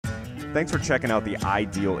Thanks for checking out the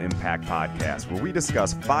Ideal Impact Podcast, where we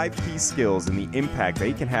discuss 5 key skills and the impact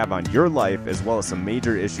they can have on your life, as well as some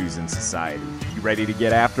major issues in society. You ready to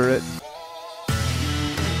get after it?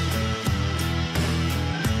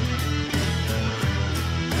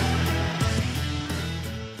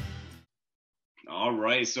 All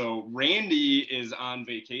right, so Randy is on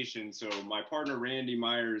vacation. So my partner, Randy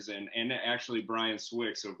Myers, and actually Brian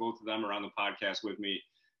Swick, so both of them are on the podcast with me.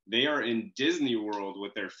 They are in Disney World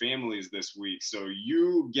with their families this week. So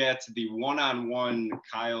you get the one-on-one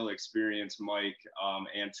Kyle experience, Mike.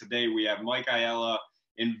 And today we have Mike Ayala,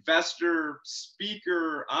 investor,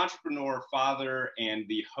 speaker, entrepreneur, father, and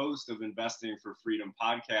the host of Investing for Freedom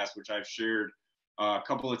podcast, which I've shared a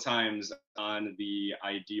couple of times on the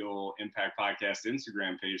Ideal Impact Podcast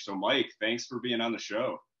Instagram page. So Mike, thanks for being on the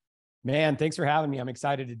show. Man, thanks for having me. I'm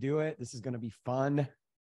excited to do it. This is going to be fun.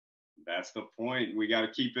 That's the point. We got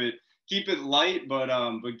to keep it light, but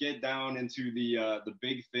get down into the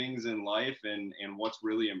big things in life and what's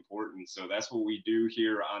really important. So that's what we do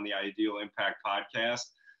here on the Ideal Impact Podcast.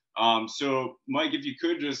 So Mike, if you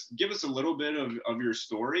could just give us a little bit of your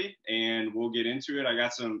story and we'll get into it. I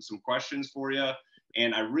got some questions for you.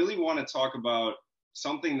 And I really want to talk about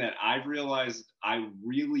something that I've realized I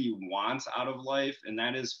really want out of life, and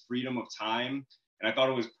that is freedom of time. And I thought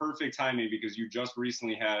it was perfect timing because you just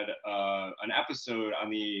recently had an episode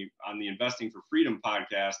on the Investing for Freedom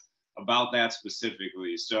podcast about that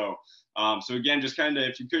specifically. So again, just kind of,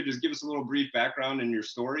 if you could just give us a little brief background in your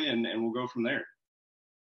story, and we'll go from there.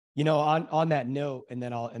 You know, on that note, and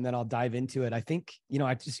then I'll dive into it. I think,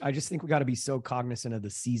 I just think we got to be so cognizant of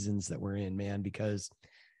the seasons that we're in, man, because,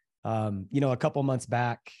 a couple months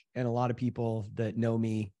back, and a lot of people that know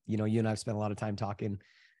me, you and I've spent a lot of time talking,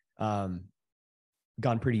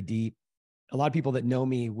 gone pretty deep. A lot of people that know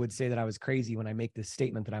me would say that I was crazy when I make this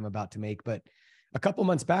statement that I'm about to make. But a couple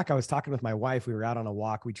months back, I was talking with my wife. We were out on a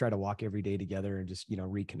walk. We try to walk every day together and just,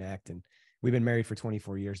 reconnect. And we've been married for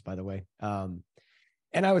 24 years, by the way.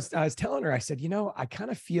 And I was telling her, I said, I kind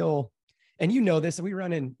of feel, and this, we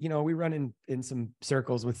run in some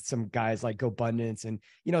circles with some guys like GoBundance, and,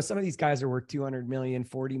 some of these guys are worth 200 million,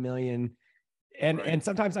 40 million. And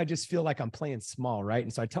sometimes I just feel like I'm playing small. Right.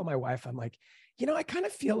 And so I tell my wife, I'm like, I kind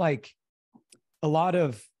of feel like a lot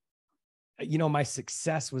of, my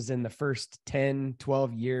success was in the first 10,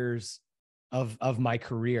 12 years of my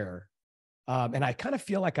career. And I kind of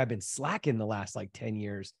feel like I've been slacking the last 10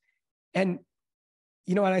 years. And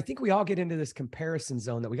and I think we all get into this comparison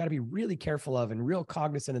zone that we got to be really careful of and real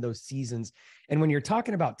cognizant of those seasons. And when you're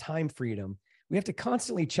talking about time freedom, we have to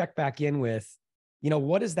constantly check back in with,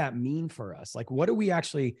 what does that mean for us? What do we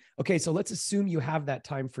actually, okay, so let's assume you have that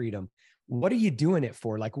time freedom. What are you doing it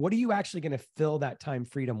for? What are you actually going to fill that time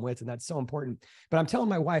freedom with? And that's so important. But I'm telling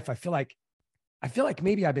my wife, I feel like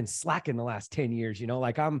maybe I've been slacking the last 10 years, we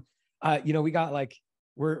got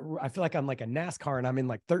I feel like I'm like a NASCAR and I'm in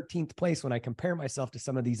 13th place when I compare myself to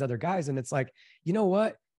some of these other guys. And it's like, you know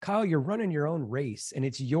what, Kyle, you're running your own race and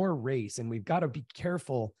it's your race. And we've got to be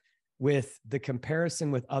careful with the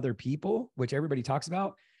comparison with other people, which everybody talks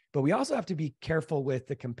about, but we also have to be careful with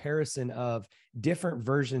the comparison of different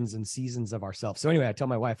versions and seasons of ourselves. So anyway, I tell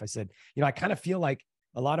my wife, I said, I kind of feel like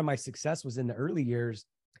a lot of my success was in the early years.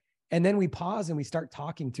 And then we pause and we start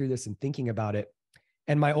talking through this and thinking about it.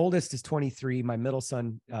 And my oldest is 23. My middle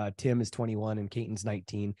son, Tim, is 21 and Caton's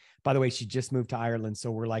 19. By the way, she just moved to Ireland. So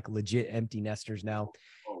we're legit empty nesters now.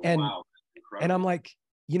 Oh, and, wow. And I'm like,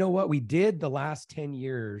 you know what? We did the last 10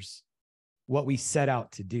 years, what we set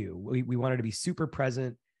out to do. We wanted to be super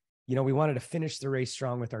present. We wanted to finish the race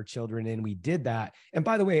strong with our children. And we did that. And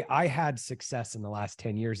by the way, I had success in the last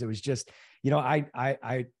 10 years. It was just,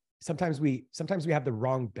 sometimes we have the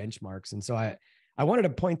wrong benchmarks. And so I wanted to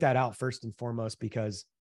point that out first and foremost, because,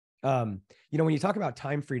 when you talk about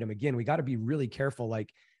time freedom, again, we got to be really careful,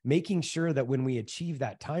 making sure that when we achieve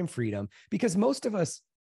that time freedom, because most of us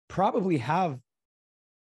probably have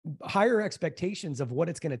higher expectations of what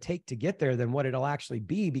it's going to take to get there than what it'll actually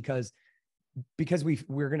be, because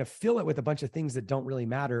we're going to fill it with a bunch of things that don't really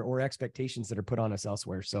matter or expectations that are put on us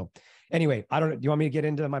elsewhere. So anyway, I don't know. Do you want me to get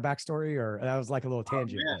into my backstory, or that was like a little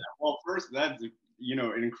tangent? Well, first, that's,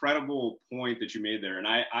 an incredible point that you made there. And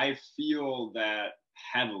I feel that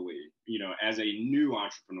heavily, as a new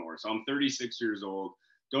entrepreneur. So I'm 36 years old,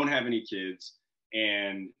 don't have any kids.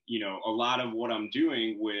 And, a lot of what I'm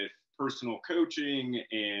doing with personal coaching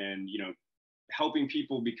and, helping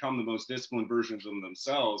people become the most disciplined versions of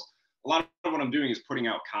themselves, a lot of what I'm doing is putting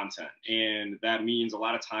out content. And that means a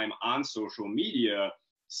lot of time on social media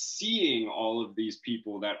seeing all of these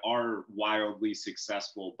people that are wildly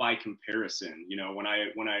successful by comparison. You know, when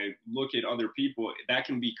I look at other people, that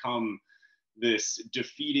can become this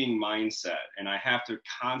defeating mindset. And I have to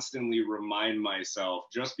constantly remind myself,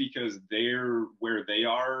 just because they're where they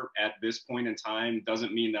are at this point in time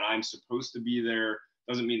doesn't mean that I'm supposed to be there,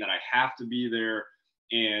 doesn't mean that I have to be there.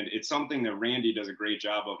 And it's something that Randy does a great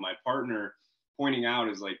job of, my partner, pointing out,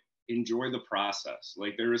 is like, enjoy the process.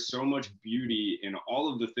 Like, there is so much beauty in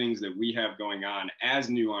all of the things that we have going on as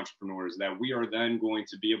new entrepreneurs that we are then going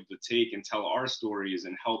to be able to take and tell our stories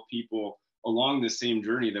and help people along the same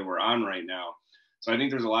journey that we're on right now. So I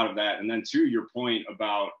think there's a lot of that. And then to your point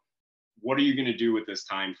about what are you going to do with this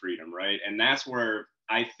time freedom, right? And that's where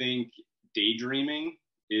I think daydreaming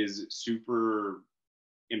is super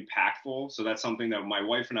impactful. So that's something that my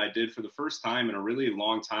wife and I did for the first time in a really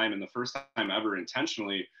long time, and the first time ever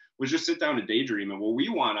intentionally, was just sit down and daydream. And what we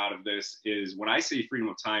want out of this is, when I say freedom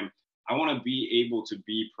of time, I want to be able to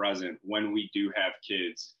be present when we do have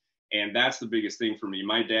kids. And that's the biggest thing for me.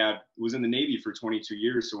 My dad was in the Navy for 22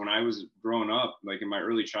 years. So when I was growing up, like in my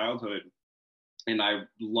early childhood, and I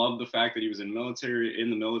loved the fact that he was in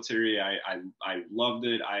the military. I loved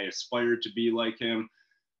it. I aspired to be like him.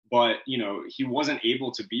 But, you know, he wasn't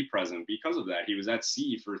able to be present because of that. He was at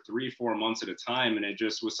sea for 3-4 months at a time. And it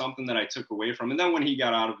just was something that I took away from. And then when he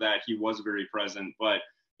got out of that, he was very present. But,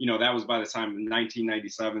 you know, that was by the time of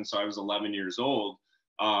 1997. So I was 11 years old.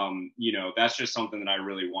 You know, that's just something that I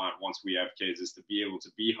really want once we have kids, is to be able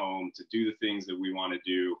to be home, to do the things that we want to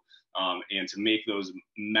do, and to make those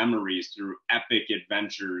memories through epic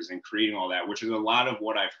adventures and creating all that, which is a lot of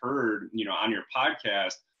what I've heard, you know, on your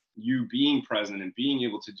podcast, you being present and being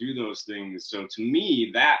able to do those things. So to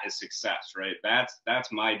me, that is success, right?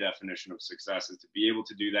 That's my definition of success, is to be able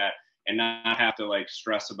to do that and not have to like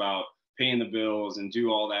stress about paying the bills and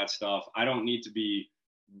do all that stuff. I don't need to be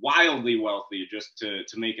wildly wealthy just to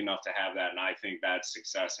make enough to have that. And I think that's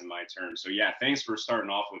success in my terms. So yeah, thanks for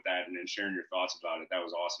starting off with that and then sharing your thoughts about it. That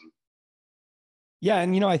was awesome. Yeah.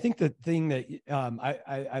 And, you know, I think the thing that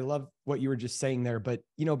I love what you were just saying there, but,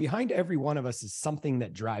 you know, behind every one of us is something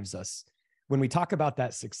that drives us. When we talk about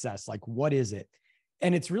that success, like, what is it?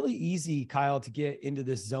 And it's really easy, Kyle, to get into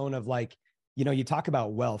this zone of like, you know, you talk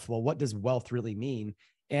about wealth. Well, what does wealth really mean?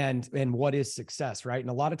 And what is success, right? And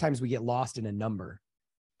a lot of times we get lost in a number.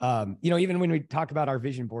 You know, even when we talk about our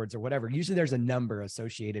vision boards or whatever, usually there's a number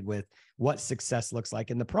associated with what success looks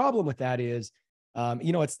like. And the problem with that is,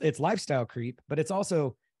 you know, it's lifestyle creep, but it's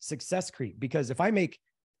also success creep. Because if I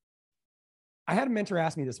had a mentor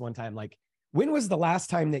ask me this one time, like, when was the last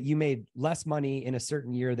time that you made less money in a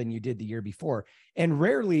certain year than you did the year before? And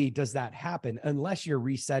rarely does that happen unless you're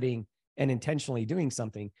resetting and intentionally doing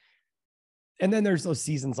something. And then there's those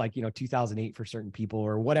seasons like, you know, 2008 for certain people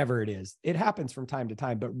or whatever it is. It happens from time to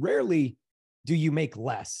time, but rarely do you make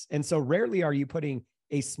less. And so rarely are you putting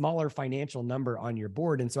a smaller financial number on your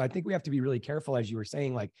board. And so I think we have to be really careful, as you were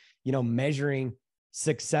saying, like, you know, measuring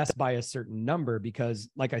success by a certain number, because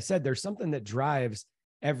like I said, there's something that drives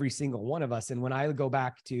every single one of us. And when I go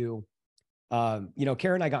back to, you know,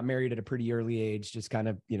 Karen and I got married at a pretty early age, just kind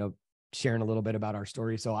of, you know, sharing a little bit about our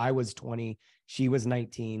story. So I was 20, she was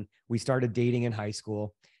 19. We started dating in high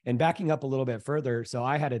school. And backing up a little bit further, so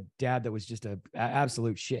I had a dad that was just an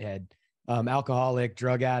absolute shithead, alcoholic,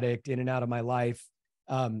 drug addict, in and out of my life.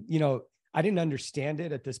 You know, I didn't understand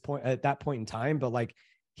it at that point in time, but like,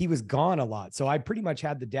 he was gone a lot. So I pretty much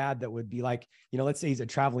had the dad that would be like, you know, let's say he's a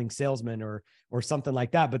traveling salesman or something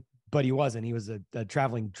like that, but he wasn't. He was a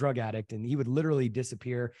traveling drug addict, and he would literally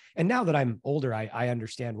disappear. And now that I'm older, I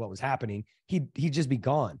understand what was happening. He'd just be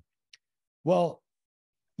gone. Well,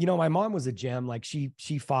 you know, my mom was a gem. Like,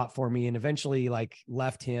 she fought for me and eventually like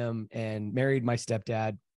left him and married my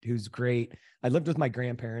stepdad, who's great. I lived with my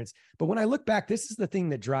grandparents. But when I look back, this is the thing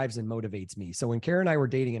that drives and motivates me. So when Karen and I were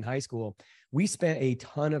dating in high school, we spent a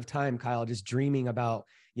ton of time, Kyle, just dreaming about,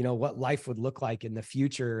 you know, what life would look like in the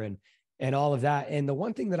future and all of that. And the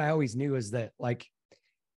one thing that I always knew is that, like,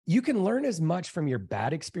 you can learn as much from your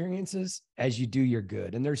bad experiences as you do your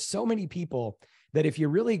good. And there's so many people that if you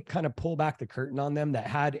really kind of pull back the curtain on them, that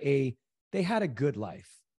they had a good life.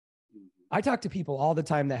 I talk to people all the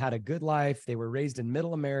time that had a good life. They were raised in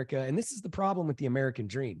middle America. And this is the problem with the American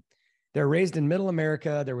dream. They're raised in middle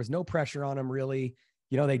America. There was no pressure on them, really.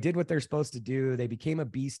 You know, they did what they're supposed to do. They became a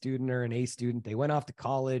B student or an A student. They went off to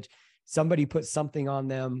college. Somebody put something on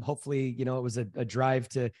them. Hopefully, you know, it was a drive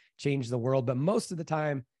to change the world. But most of the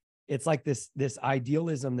time, it's like this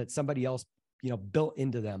idealism that somebody else, you know, built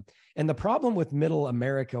into them. And the problem with middle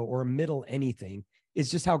America or middle anything is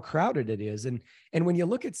just how crowded it is. And when you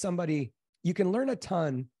look at somebody, you can learn a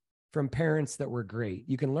ton from parents that were great.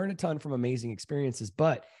 You can learn a ton from amazing experiences,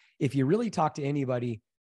 but if you really talk to anybody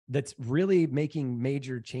that's really making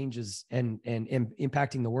major changes and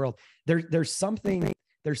impacting the world, there's something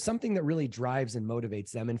that really drives and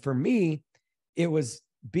motivates them. And for me, it was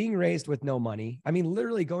being raised with no money. I mean,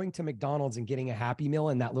 literally going to McDonald's and getting a Happy Meal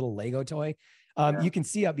and that little Lego toy. You can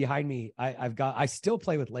see up behind me, I still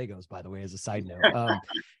play with Legos, by the way, as a side note.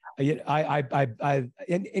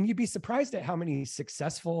 And you'd be surprised at how many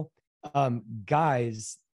successful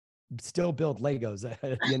guys still build Legos at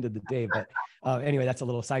the end of the day. But anyway, that's a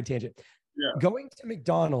little side tangent. Yeah. Going to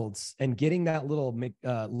McDonald's and getting that little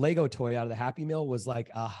Lego toy out of the Happy Meal was like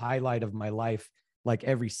a highlight of my life. Like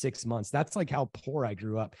every 6 months, that's like how poor I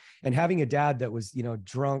grew up. And having a dad that was,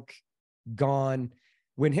 drunk, gone.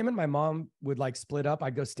 When him and my mom would like split up,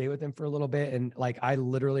 I'd go stay with him for a little bit. And like, I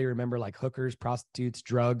literally remember like hookers, prostitutes,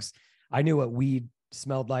 drugs. I knew what weed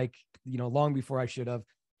smelled like, long before I should have.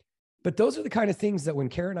 But those are the kind of things that when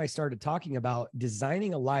Kara and I started talking about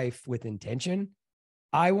designing a life with intention,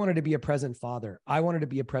 I wanted to be a present father. I wanted to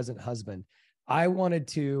be a present husband. I wanted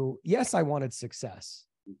success,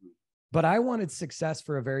 but I wanted success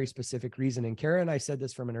for a very specific reason. And Kara and I said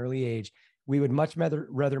this from an early age, we would much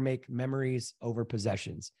rather make memories over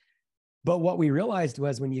possessions. But what we realized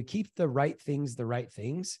was when you keep the right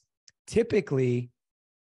things, typically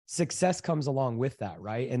success comes along with that.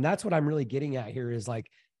 Right. And that's what I'm really getting at here is like,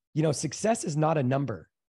 success is not a number.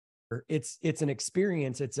 It's an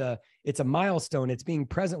experience. It's a milestone. It's being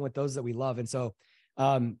present with those that we love. And so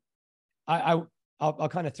I'll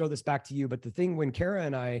kind of throw this back to you. But the thing when Kara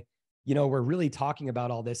and I, we're really talking about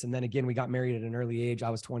all this. And then again, we got married at an early age. I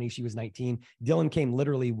was 20, she was 19. Dylan came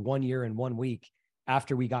literally 1 year and 1 week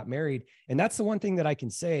after we got married. And that's the one thing that I can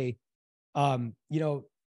say,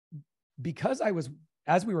 because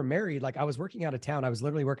as we were married, like I was working out of town, I was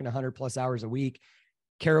literally working 100+ hours a week.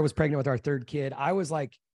 Kara was pregnant with our third kid. I was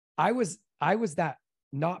that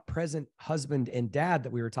not present husband and dad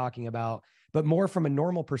that we were talking about, but more from a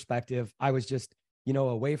normal perspective. I was just,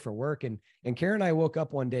 away for work. And Kara and I woke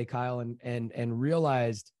up one day, Kyle, and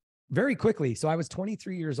realized very quickly. So I was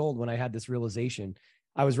 23 years old when I had this realization.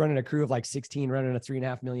 I was running a crew of like 16, running a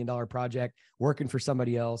 $3.5 million project, working for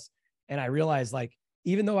somebody else. And I realized like,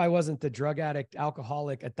 even though I wasn't the drug addict,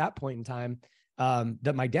 alcoholic at that point in time,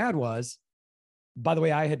 that my dad was, by the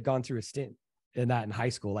way, I had gone through a stint in that in high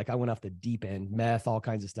school. Like I went off the deep end, meth, all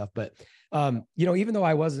kinds of stuff. But, even though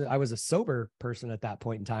I was a sober person at that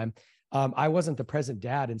point in time, I wasn't the present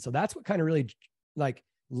dad. And so that's what kind of really like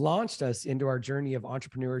launched us into our journey of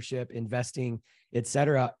entrepreneurship, investing, et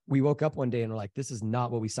cetera. We woke up one day and we're like, this is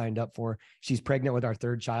not what we signed up for. She's pregnant with our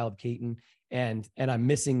third child, Kaiten. And I'm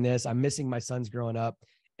missing this. I'm missing my sons growing up.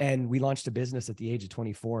 And we launched a business at the age of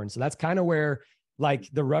 24. And so that's kind of where like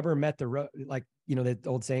the rubber met the road, like, the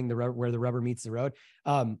old saying, where the rubber meets the road.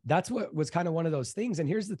 That's what was kind of one of those things. And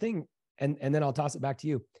here's the thing. And then I'll toss it back to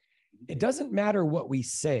you. It doesn't matter what we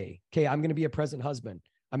say. Okay. I'm going to be a present husband.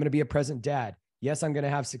 I'm going to be a present dad. Yes, I'm going to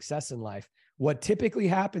have success in life. What typically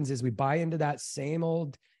happens is we buy into that same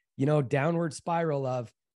old, downward spiral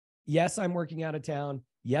of, yes, I'm working out of town.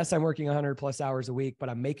 Yes, I'm working 100+ hours a week, but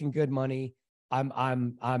I'm making good money.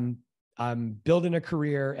 I'm building a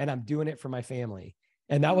career and I'm doing it for my family.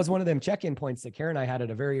 And that was one of them check-in points that Kara and I had at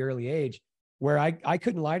a very early age where I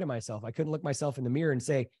couldn't lie to myself. I couldn't look myself in the mirror and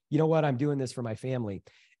say, you know what, I'm doing this for my family.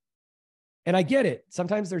 And I get it.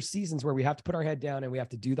 Sometimes there's seasons where we have to put our head down and we have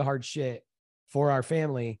to do the hard shit for our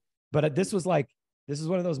family. But this is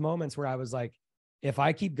one of those moments where I was like, if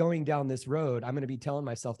I keep going down this road, I'm going to be telling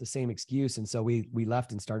myself the same excuse. And so we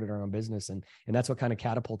left and started our own business. And that's what kind of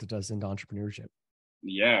catapulted us into entrepreneurship.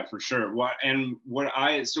 Yeah, for sure.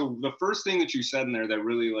 So the first thing that you said in there that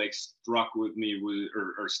really like struck with me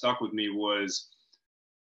was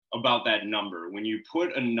about that number. When you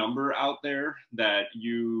put a number out there that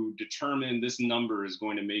you determine this number is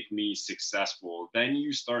going to make me successful, then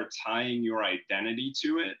you start tying your identity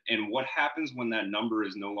to it. And what happens when that number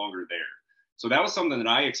is no longer there? So that was something that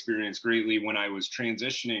I experienced greatly when I was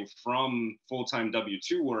transitioning from full-time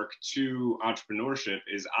W-2 work to entrepreneurship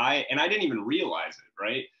and I didn't even realize it,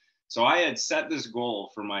 right? So I had set this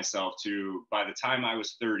goal for myself to, by the time I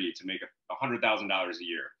was 30, to make $100,000 a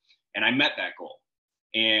year. And I met that goal.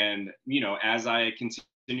 And, as I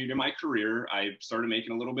continued in my career, I started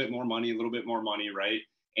making a little bit more money, right?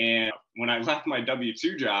 And when I left my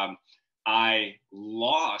W-2 job, I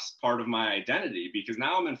lost part of my identity because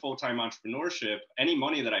now I'm in full-time entrepreneurship. Any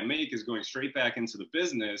money that I make is going straight back into the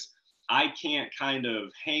business. I can't kind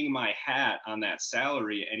of hang my hat on that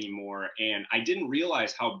salary anymore. And I didn't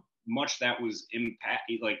realize how much that was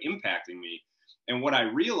impacting me. And what I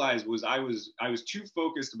realized was I was too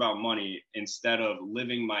focused about money instead of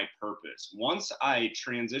living my purpose. Once I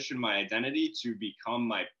transitioned my identity to become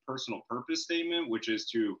my personal purpose statement, which is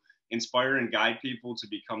to inspire and guide people to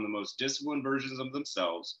become the most disciplined versions of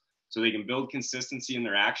themselves so they can build consistency in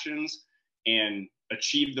their actions and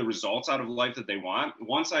achieve the results out of life that they want.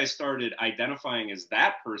 Once I started identifying as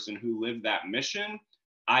that person who lived that mission,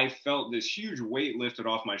 I felt this huge weight lifted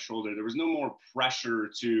off my shoulder. There was no more pressure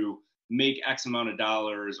to make X amount of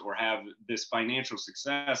dollars or have this financial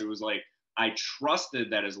success. It was like I trusted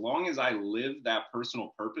that as long as I lived that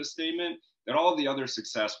personal purpose statement, that all the other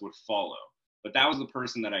success would follow. But that was the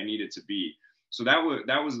person that I needed to be. So that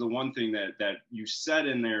was the one thing that you said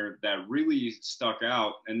in there that really stuck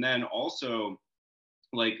out. And then also,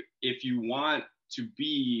 like, if you want to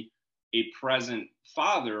be a present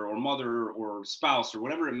father or mother or spouse or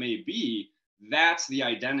whatever it may be, that's the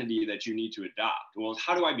identity that you need to adopt. Well,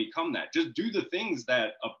 how do I become that? Just do the things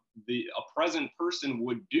that a present person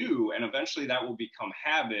would do, and eventually that will become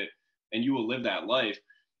habit and you will live that life.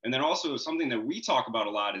 And then also something that we talk about a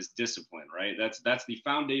lot is discipline, right? That's the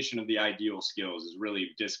foundation of the ideal skills, is really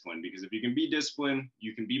discipline. Because if you can be disciplined,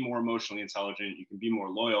 you can be more emotionally intelligent, you can be more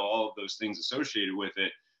loyal, all of those things associated with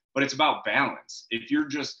it. But it's about balance. If you're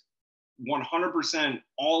just 100%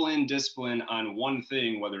 all in discipline on one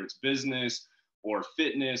thing, whether it's business or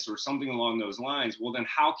fitness or something along those lines, well, then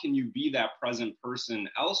how can you be that present person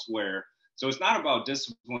elsewhere? So it's not about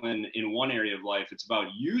discipline in one area of life. It's about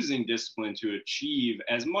using discipline to achieve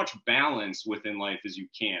as much balance within life as you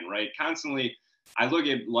can, right? Constantly, I look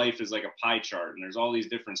at life as like a pie chart, and there's all these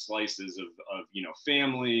different slices of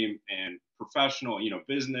family and professional,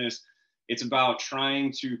 business. It's about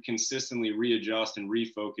trying to consistently readjust and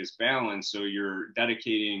refocus balance. So you're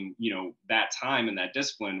dedicating, that time and that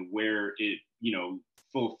discipline where it,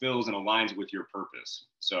 fulfills and aligns with your purpose.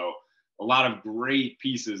 So a lot of great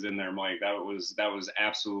pieces in there, Mike. That was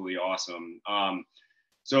absolutely awesome.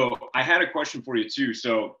 So I had a question for you too.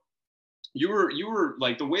 So you were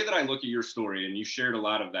like, the way that I look at your story, and you shared a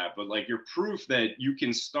lot of that, but like, you're proof that you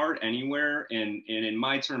can start anywhere and in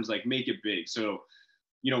my terms, like, make it big. So,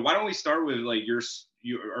 why don't we start with like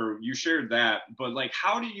you shared that, but like,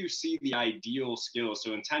 how do you see the ideal skills?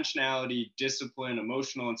 So intentionality, discipline,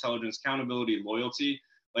 emotional intelligence, accountability, loyalty.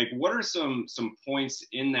 Like, what are some points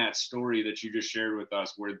in that story that you just shared with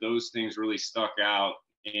us where those things really stuck out?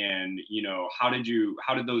 And, how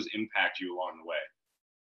did those impact you along the way?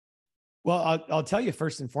 Well, I'll tell you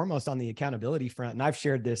first and foremost on the accountability front, and I've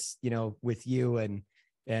shared this, with you and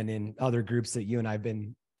in other groups that you and I've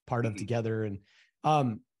been part of together.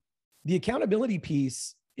 And the accountability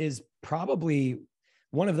piece is probably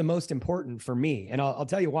one of the most important for me. And I'll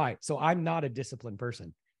tell you why. So I'm not a disciplined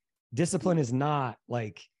person. Discipline is not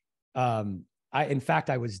like, in fact,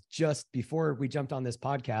 I was just before we jumped on this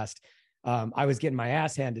podcast, I was getting my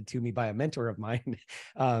ass handed to me by a mentor of mine,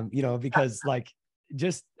 because like,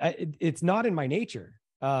 it's not in my nature.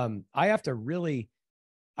 I have to really,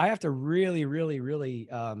 really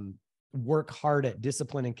work hard at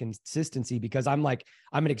discipline and consistency, because I'm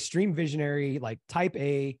an extreme visionary, like type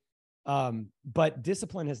A, but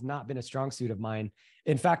discipline has not been a strong suit of mine.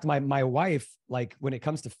 In fact, my wife, like when it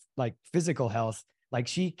comes to like physical health, like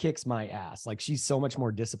she kicks my ass. Like she's so much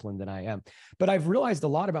more disciplined than I am. But I've realized a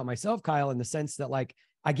lot about myself, Kyle, in the sense that like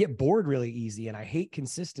I get bored really easy, and I hate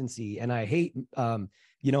consistency, and I hate,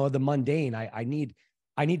 the mundane. I need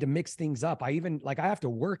to mix things up. I have to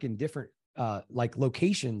work in different like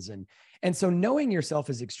locations. And so knowing yourself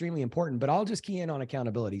is extremely important, but I'll just key in on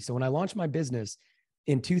accountability. So when I launched my business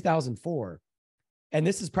in 2004, and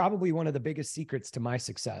this is probably one of the biggest secrets to my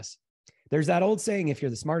success, there's that old saying, if you're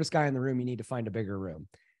the smartest guy in the room, you need to find a bigger room.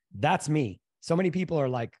 That's me. So many people are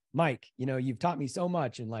like, Mike, you've taught me so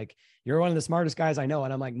much, and like, you're one of the smartest guys I know.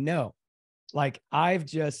 And I'm like, no, like I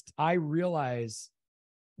realize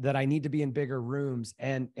that I need to be in bigger rooms.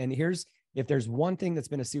 And if there's one thing that's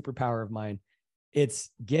been a superpower of mine, it's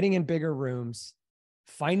getting in bigger rooms,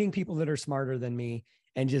 finding people that are smarter than me,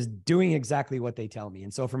 and just doing exactly what they tell me.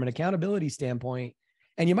 And so from an accountability standpoint,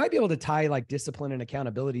 and you might be able to tie like discipline and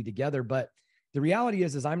accountability together, but the reality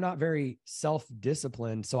is I'm not very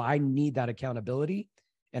self-disciplined. So I need that accountability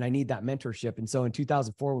and I need that mentorship. And so in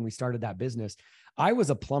 2004, when we started that business, I was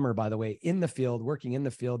a plumber, by the way, in the field, working in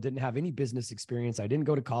the field, didn't have any business experience. I didn't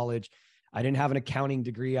go to college. I didn't have an accounting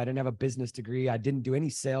degree. I didn't have a business degree. I didn't do any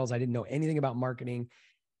sales. I didn't know anything about marketing.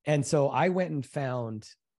 And so I went and found,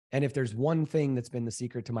 and if there's one thing that's been the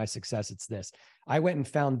secret to my success, it's this. I went and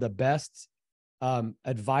found the best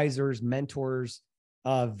advisors, mentors,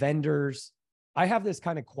 vendors. I have this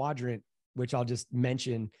kind of quadrant which I'll just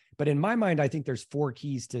mention. But in my mind, I think there's 4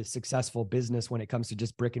 keys to successful business when it comes to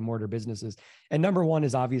just brick and mortar businesses. And number 1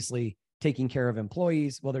 is obviously taking care of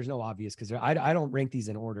employees. Well, there's no obvious because I don't rank these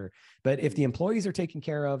in order. But if the employees are taken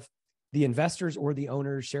care of, the investors or the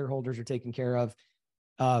owners, shareholders are taken care of,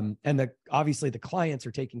 and obviously the clients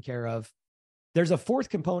are taken care of. There's a 4th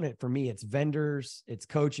component for me. It's vendors, it's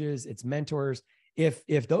coaches, it's mentors.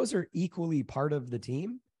 If those are equally part of the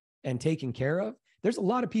team and taken care of, there's a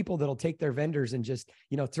lot of people that'll take their vendors and just,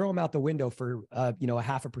 throw them out the window for, a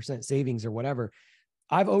 0.5% savings or whatever.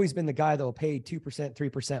 I've always been the guy that'll pay 2%,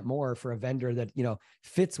 3% more for a vendor that,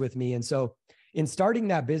 fits with me. And so in starting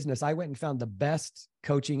that business, I went and found the best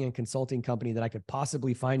coaching and consulting company that I could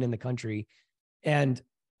possibly find in the country. And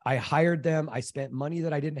I hired them. I spent money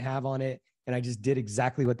that I didn't have on it. And I just did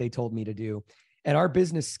exactly what they told me to do. And our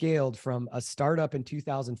business scaled from a startup in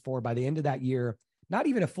 2004. By the end of that year, not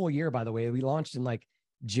even a full year, by the way, we launched in like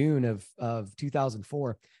June of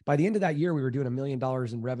 2004. By the end of that year, we were doing $1 million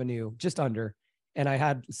in revenue, just under. And I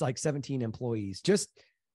had like 17 employees, just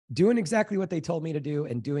doing exactly what they told me to do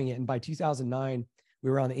and doing it. And by 2009, we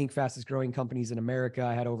were on the Inc. fastest growing companies in America.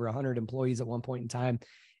 I had over 100 employees at one point in time.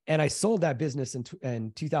 And I sold that business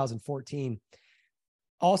in 2014.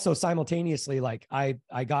 Also simultaneously, like I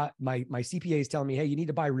got my CPAs telling me, hey, you need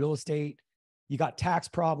to buy real estate. You got tax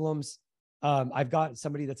problems. I've got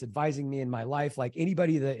somebody that's advising me in my life. Like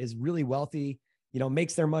anybody that is really wealthy,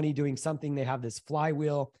 makes their money doing something. They have this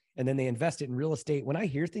flywheel and then they invest it in real estate. When I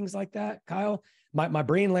hear things like that, Kyle, my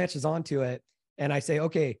brain latches onto it. And I say,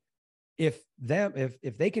 okay, if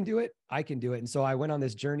they can do it, I can do it. And so I went on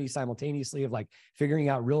this journey simultaneously of like figuring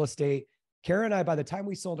out real estate. Kara and I, by the time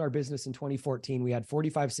we sold our business in 2014, we had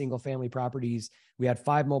 45 single family properties. We had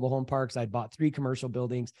 5 mobile home parks. I'd bought 3 commercial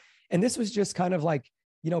buildings. And this was just kind of like,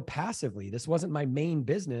 passively. This wasn't my main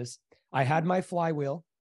business. I had my flywheel,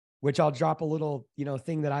 which I'll drop a little,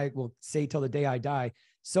 thing that I will say till the day I die.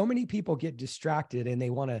 So many people get distracted and they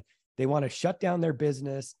want to shut down their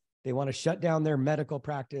business. They want to shut down their medical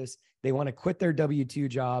practice. They want to quit their W-2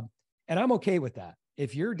 job. And I'm okay with that.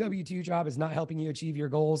 If your W-2 job is not helping you achieve your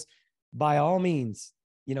goals, by all means,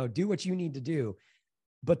 do what you need to do.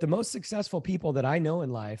 But the most successful people that I know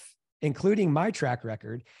in life, including my track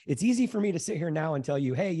record, it's easy for me to sit here now and tell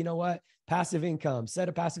you, hey, you know what? Passive income, set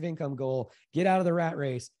a passive income goal, get out of the rat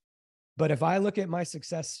race. But if I look at my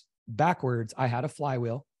success backwards, I had a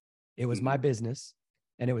flywheel. It was my business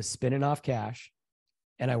and it was spinning off cash.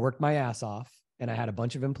 And I worked my ass off and I had a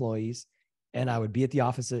bunch of employees and I would be at the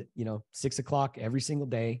office at, 6 o'clock every single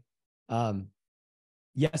day.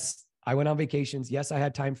 Yes, I went on vacations. Yes, I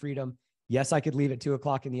had time freedom. Yes, I could leave at 2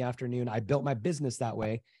 o'clock in the afternoon. I built my business that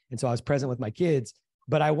way. And so I was present with my kids,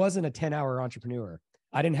 but I wasn't a 10-hour entrepreneur.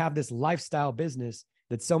 I didn't have this lifestyle business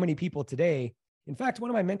that so many people today. In fact, one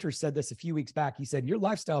of my mentors said this a few weeks back. He said, your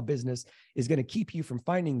lifestyle business is going to keep you from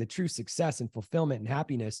finding the true success and fulfillment and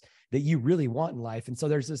happiness that you really want in life. And so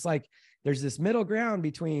there's this middle ground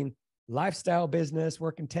between lifestyle business,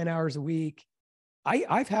 working 10 hours a week.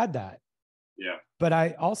 I've had that. Yeah. But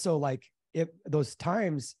I also those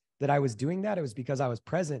times that I was doing that, it was because I was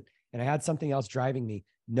present and I had something else driving me.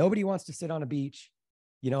 Nobody wants to sit on a beach,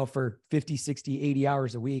 for 50, 60, 80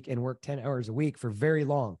 hours a week and work 10 hours a week for very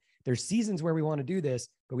long. There's seasons where we want to do this,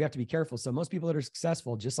 but we have to be careful. So most people that are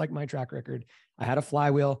successful, just like my track record, I had a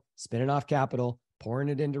flywheel, spinning off capital, pouring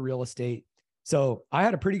it into real estate. So I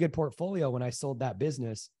had a pretty good portfolio when I sold that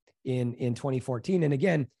business in 2014. And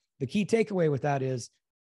again, the key takeaway with that is,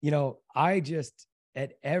 I just,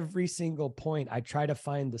 at every single point, I try to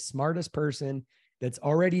find the smartest person that's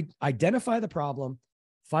already identify the problem,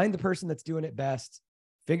 find the person that's doing it best,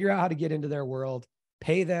 figure out how to get into their world,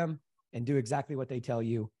 pay them, and do exactly what they tell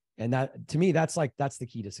you. And that, to me, that's the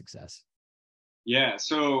key to success. Yeah.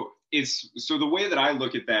 So the way that I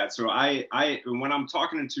look at that, so I when I'm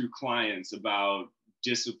talking to clients about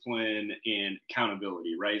discipline and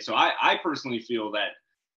accountability, right? So I personally feel that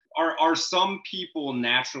are some people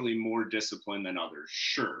naturally more disciplined than others?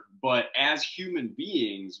 Sure. But as human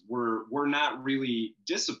beings, we're not really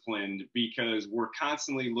disciplined because we're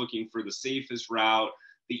constantly looking for the safest route,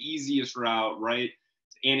 the easiest route, right?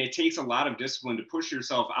 And it takes a lot of discipline to push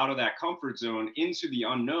yourself out of that comfort zone into the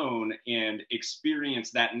unknown and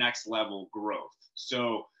experience that next level growth.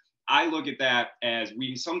 So I look at that as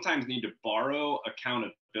we sometimes need to borrow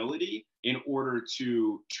accountability in order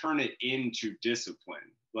to turn it into discipline.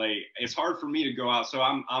 Like, it's hard for me to go out. So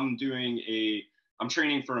I'm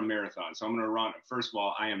training for a marathon. So I'm going to run. First of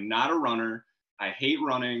all, I am not a runner. I hate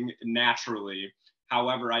running naturally.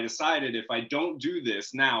 However, I decided if I don't do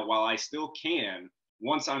this now while I still can,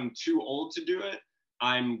 once I'm too old to do it,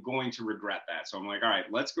 I'm going to regret that. So I'm like, all right,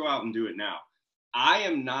 let's go out and do it now. I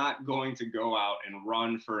am not going to go out and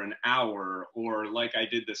run for an hour, or like I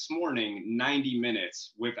did this morning, 90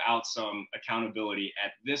 minutes without some accountability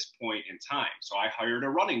at this point in time. So I hired a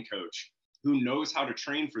running coach who knows how to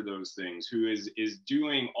train for those things, who is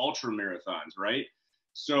doing ultra marathons, right?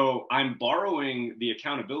 So I'm borrowing the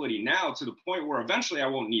accountability now to the point where eventually I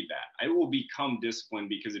won't need that. I will become disciplined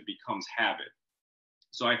because it becomes habit.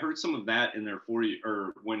 So I heard some of that in there for you,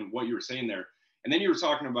 or when what you were saying there. And then you were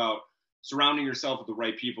talking about surrounding yourself with the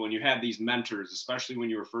right people, and you had these mentors, especially when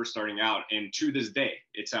you were first starting out, and to this day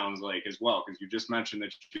it sounds like as well, because you just mentioned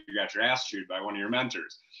that you got your ass chewed by one of your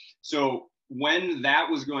mentors. So when that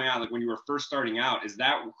was going on, like when you were first starting out, is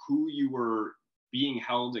that who you were being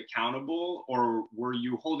held accountable, or were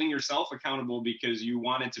you holding yourself accountable because you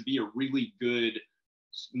wanted to be a really good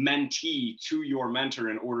mentee to your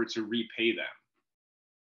mentor in order to repay them?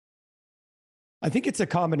 I think it's a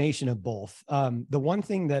combination of both. The one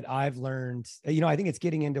thing that I've learned, I think it's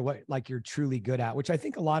getting into what like you're truly good at, which I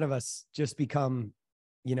think a lot of us just become,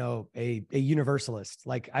 a universalist.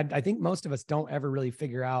 Like I think most of us don't ever really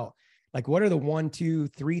figure out like, what are the 1, 2,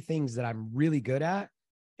 3 things that I'm really good at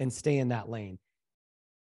and stay in that lane.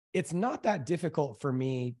 It's not that difficult for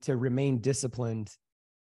me to remain disciplined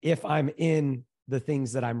if I'm in the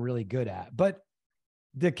things that I'm really good at. But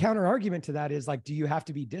the counter argument to that is like, do you have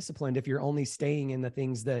to be disciplined if you're only staying in the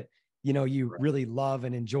things that, you really love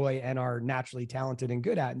and enjoy and are naturally talented and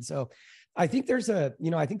good at? And so I think there's a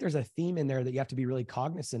theme in there that you have to be really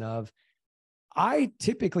cognizant of. I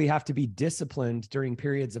typically have to be disciplined during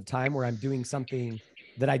periods of time where I'm doing something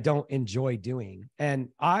that I don't enjoy doing. And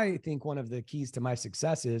I think one of the keys to my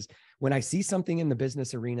success is when I see something in the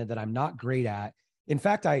business arena that I'm not great at. In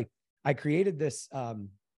fact, I created this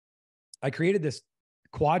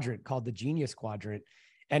quadrant called the Genius Quadrant.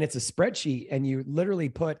 And it's a spreadsheet, and you literally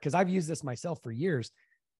put, because I've used this myself for years,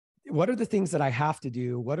 what are the things that I have to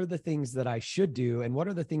do? What are the things that I should do? And what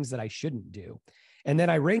are the things that I shouldn't do? And then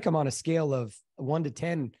I rank them on a scale of 1 to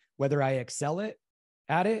 10, whether I excel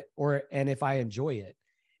at it and if I enjoy it.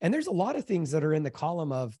 And there's a lot of things that are in the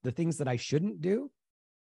column of the things that I shouldn't do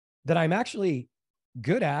that I'm actually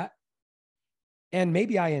good at. And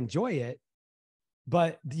maybe I enjoy it,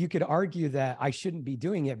 but you could argue that I shouldn't be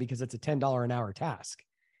doing it because it's a $10 an hour task.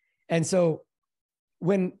 And so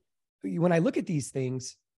when I look at these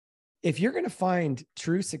things, if you're going to find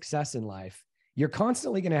true success in life, you're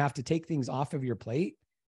constantly going to have to take things off of your plate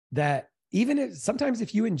that sometimes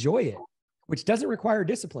if you enjoy it, which doesn't require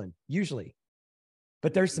discipline usually,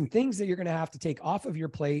 but there's some things that you're going to have to take off of your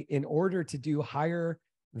plate in order to do higher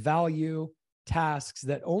value tasks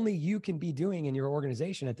that only you can be doing in your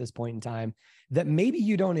organization at this point in time, that maybe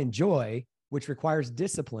you don't enjoy, which requires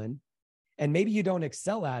discipline, and maybe you don't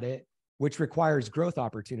excel at it, which requires growth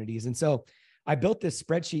opportunities. And so I built this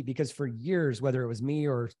spreadsheet because for years, whether it was me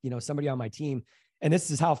or, somebody on my team, and this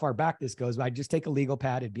is how far back this goes, I'd just take a legal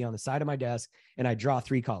pad, it'd be on the side of my desk, and I draw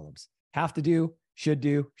 3 columns: have to do, should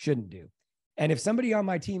do, shouldn't do. And if somebody on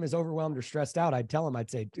my team is overwhelmed or stressed out, I'd tell them,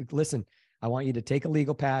 I'd say, listen, I want you to take a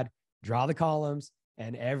legal pad, draw the columns,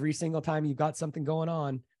 and every single time you've got something going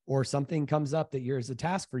on or something comes up that is a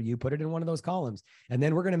task for you, put it in one of those columns. And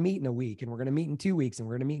then we're going to meet in a week, and we're going to meet in 2 weeks, and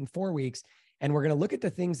we're going to meet in 4 weeks. And we're going to look at the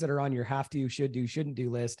things that are on your have to, should do, shouldn't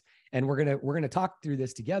do list. And we're going to talk through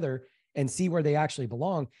this together and see where they actually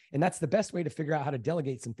belong. And that's the best way to figure out how to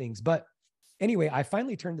delegate some things. But anyway, I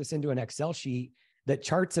finally turned this into an Excel sheet that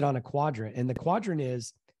charts it on a quadrant. And the quadrant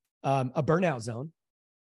is a burnout zone.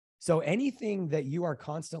 So anything that you are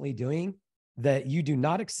constantly doing that you do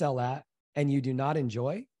not excel at and you do not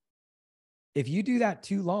enjoy, if you do that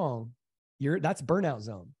too long, that's burnout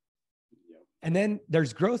zone. And then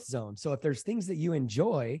there's growth zone. So if there's things that you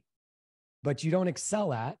enjoy, but you don't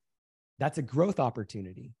excel at, that's a growth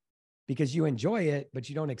opportunity because you enjoy it, but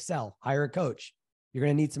you don't excel. Hire a coach. You're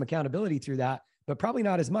going to need some accountability through that, but probably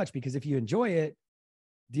not as much, because if you enjoy it,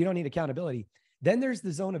 you don't need accountability. Then there's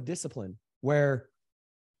the zone of discipline where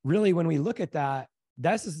really, when we look at that,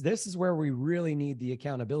 this is where we really need the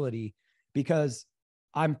accountability, because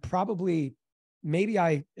maybe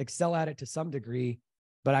I excel at it to some degree,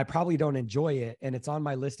 but I probably don't enjoy it. And it's on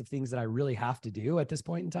my list of things that I really have to do at this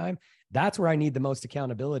point in time. That's where I need the most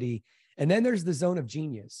accountability. And then there's the zone of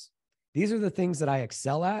genius. These are the things that I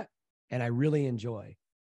excel at and I really enjoy.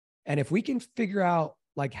 And if we can figure out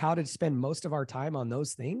like how to spend most of our time on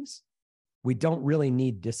those things, we don't really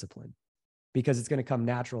need discipline because it's going to come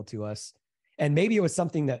natural to us. And maybe it was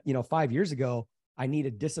something that, 5 years ago, I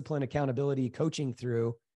needed discipline, accountability, coaching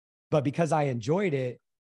through, but because I enjoyed it,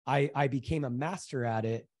 I became a master at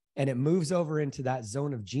it, and it moves over into that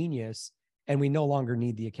zone of genius. and we no longer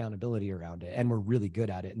need the accountability around it, and we're really good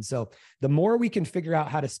at it. And so the more we can figure out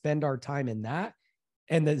how to spend our time in that,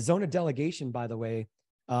 and the zone of delegation, by the way,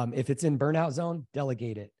 if it's in burnout zone,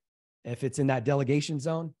 delegate it. If it's in that delegation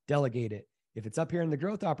zone, delegate it. If it's up here in the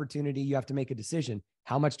growth opportunity, you have to make a decision.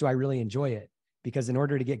 How much do I really enjoy it? Because in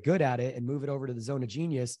order to get good at it and move it over to the zone of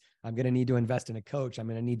genius, I'm going to need to invest in a coach. I'm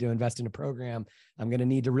going to need to invest in a program. I'm going to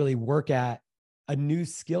need to really work at a new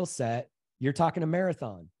skill set. You're talking a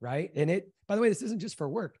marathon, right? And it, by the way, this isn't just for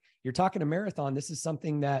work. You're talking a marathon. This is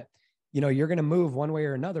something that, you're going to move one way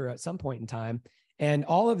or another at some point in time. And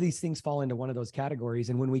all of these things fall into one of those categories.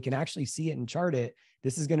 And when we can actually see it and chart it,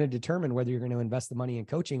 this is going to determine whether you're going to invest the money in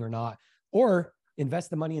coaching or not, or invest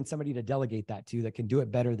the money in somebody to delegate that to that can do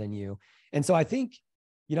it better than you. And so I think,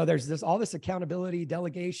 there's all this accountability,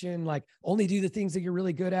 delegation, like only do the things that you're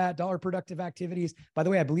really good at, dollar productive activities. By the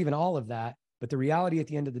way, I believe in all of that. But the reality at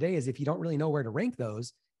the end of the day is if you don't really know where to rank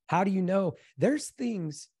those, how do you know? There's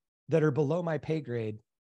things that are below my pay grade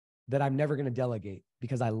that I'm never going to delegate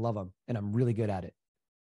because I love them and I'm really good at it.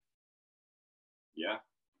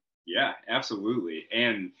 Yeah, absolutely.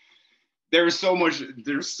 And there's so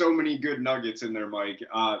many good nuggets in there, Mike.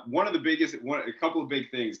 A couple of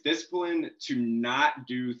big things: discipline to not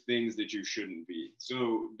do things that you shouldn't be.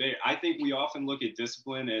 So I think we often look at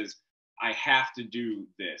discipline as I have to do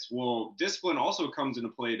this. Well, discipline also comes into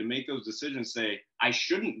play to make those decisions, say, I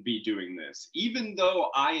shouldn't be doing this. Even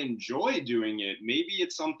though I enjoy doing it, maybe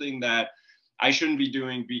it's something that I shouldn't be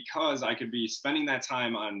doing because I could be spending that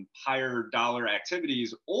time on higher dollar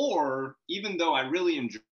activities, or even though I really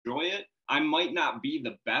enjoy it, I might not be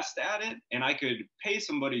the best at it, and I could pay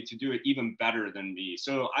somebody to do it even better than me.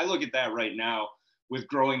 So I look at that right now with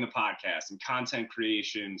growing the podcast and content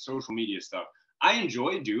creation, social media stuff. I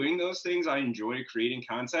enjoy doing those things. I enjoy creating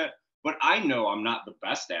content, but I know I'm not the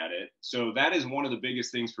best at it. So that is one of the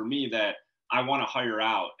biggest things for me that I want to hire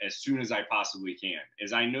out as soon as I possibly can,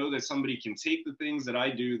 is I know that somebody can take the things that I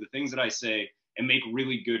do, the things that I say, and make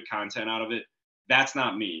really good content out of it. That's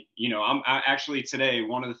not me. I actually today,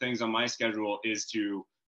 one of the things on my schedule is to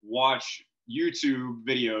watch YouTube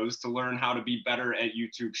videos to learn how to be better at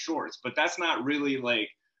YouTube shorts. But that's not really like,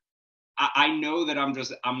 I know that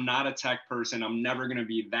I'm not a tech person. I'm never going to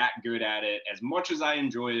be that good at it. As much as I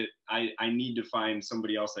enjoy it, I need to find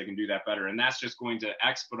somebody else that can do that better. And that's just going to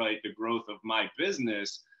expedite the growth of my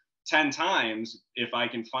business 10 times if I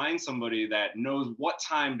can find somebody that knows what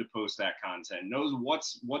time to post that content, knows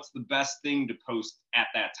what's the best thing to post at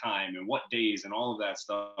that time and what days and all of that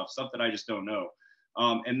stuff that I just don't know.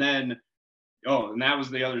 And that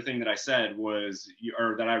was the other thing that I said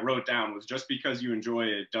or that I wrote down was, just because you enjoy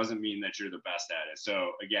it doesn't mean that you're the best at it.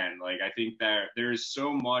 So again, like, I think that there is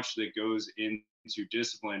so much that goes into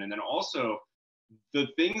discipline. And then also the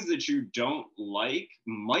things that you don't like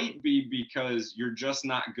might be because you're just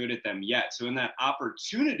not good at them yet. So in that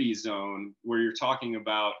opportunity zone where you're talking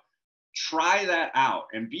about, try that out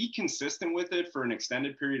and be consistent with it for an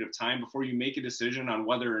extended period of time before you make a decision on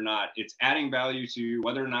whether or not it's adding value to you,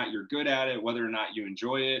 whether or not you're good at it, whether or not you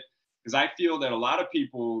enjoy it. Because I feel that a lot of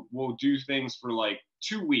people will do things for like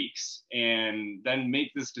 2 weeks and then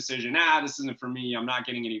make this decision, this isn't for me, I'm not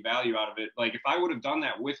getting any value out of it. Like, if I would have done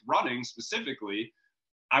that with running specifically,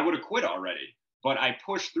 I would have quit already. But I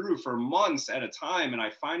pushed through for months at a time, and I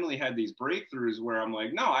finally had these breakthroughs where I'm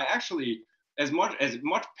like, no, I actually, as much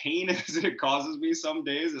pain as it causes me some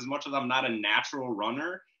days, as much as I'm not a natural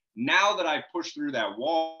runner, now that I push through that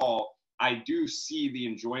wall, I do see the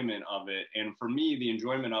enjoyment of it. And for me, the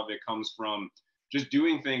enjoyment of it comes from just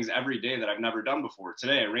doing things every day that I've never done before.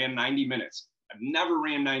 Today, I ran 90 minutes. I've never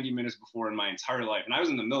ran 90 minutes before in my entire life. And I was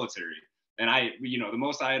in the military. And the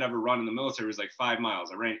most I had ever run in the military was like 5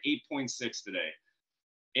 miles. I ran 8.6 today.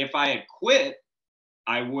 If I had quit,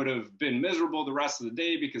 I would have been miserable the rest of the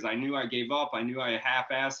day because I knew I gave up. I knew I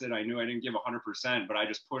half-assed it. I knew I didn't give 100%, but I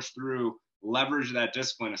just pushed through, leveraged that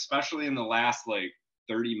discipline, especially in the last like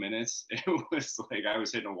 30 minutes. It was like I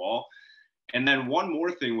was hitting a wall. And then one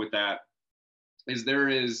more thing with that is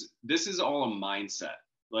this is all a mindset.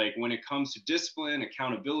 Like, when it comes to discipline,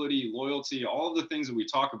 accountability, loyalty, all of the things that we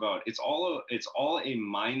talk about, it's all a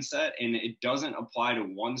mindset, and it doesn't apply to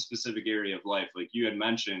one specific area of life. Like you had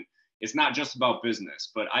mentioned, it's not just about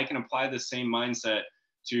business, but I can apply the same mindset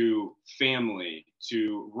to family,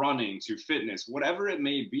 to running, to fitness, whatever it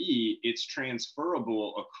may be. It's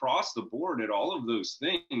transferable across the board at all of those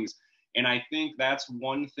things. And I think that's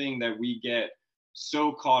one thing that we get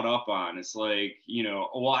so caught up on. It's like,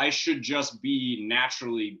 well, I should just be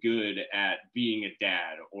naturally good at being a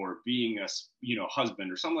dad or being a,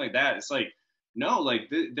 husband or something like that. It's like, No, like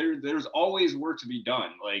there's always work to be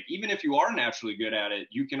done. Like even if you are naturally good at it,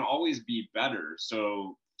 you can always be better.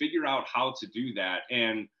 So figure out how to do that.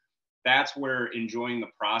 And that's where enjoying the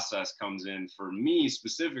process comes in for me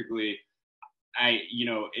specifically.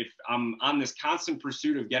 If I'm on this constant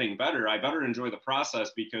pursuit of getting better, I better enjoy the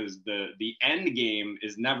process, because the end game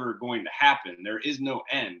is never going to happen. There is no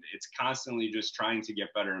end. It's constantly just trying to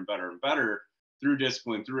get better and better and better through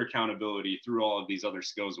discipline, through accountability, through all of these other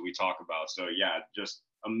skills that we talk about. So yeah, just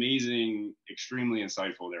amazing, extremely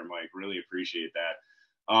insightful there, Mike. Really appreciate that.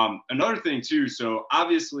 Another thing too, so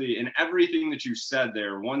obviously in everything that you said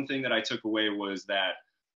there, one thing that I took away was that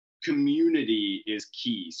community is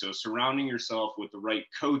key. So surrounding yourself with the right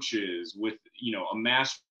coaches, with, a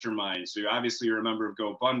mastermind. So obviously you're a member of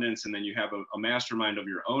Go Abundance, and then you have a mastermind of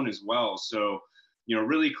your own as well. So,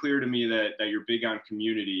 really clear to me that you're big on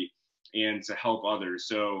community and to help others.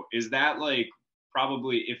 So is that like,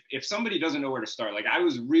 probably if somebody doesn't know where to start, like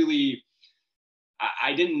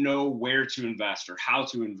I didn't know where to invest or how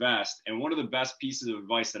to invest. And one of the best pieces of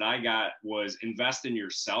advice that I got was invest in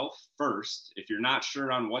yourself first. If you're not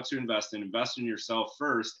sure on what to invest in yourself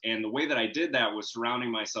first. And the way that I did that was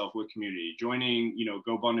surrounding myself with community, joining,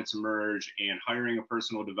 Go Abundance Emerge, and hiring a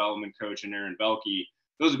personal development coach in Aaron Belkey.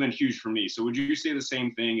 Those have been huge for me. So would you say the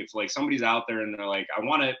same thing? If like somebody's out there and they're like, I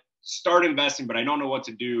want to start investing, but I don't know what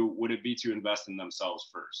to do, would it be to invest in themselves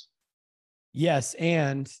first? Yes.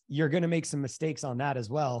 And you're going to make some mistakes on that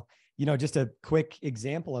as well. Just a quick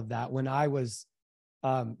example of that. When I was,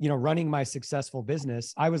 running my successful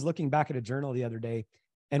business, I was looking back at a journal the other day,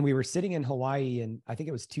 and we were sitting in Hawaii, and I think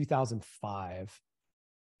it was 2005.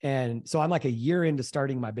 And so I'm like a year into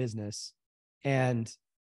starting my business, and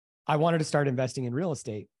I wanted to start investing in real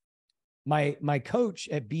estate. My coach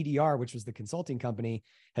at BDR, which was the consulting company,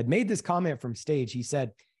 had made this comment from stage. He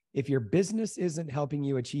said, if your business isn't helping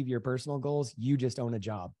you achieve your personal goals, you just own a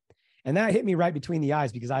job. And that hit me right between the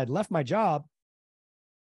eyes, because I had left my job,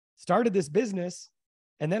 started this business,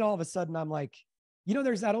 and then all of a sudden I'm like,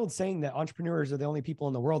 there's that old saying that entrepreneurs are the only people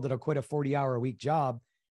in the world that'll quit a 40-hour-a-week job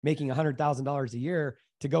making $100,000 a year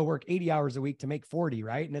to go work 80 hours a week to make 40,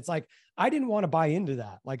 right? And it's like, I didn't want to buy into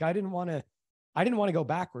that. Like, I didn't want to go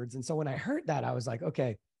backwards. And so when I heard that, I was like,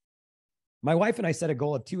 okay. My wife and I set a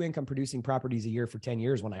goal of 2 income producing properties a year for 10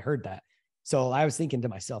 years when I heard that. So I was thinking to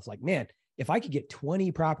myself, like, man, if I could get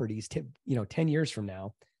 20 properties to, 10 years from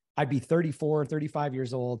now, I'd be 34, 35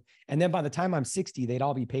 years old. And then by the time I'm 60, they'd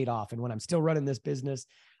all be paid off. And when I'm still running this business,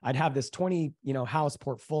 I'd have this 20, house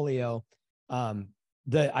portfolio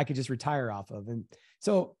that I could just retire off of. And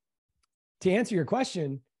so to answer your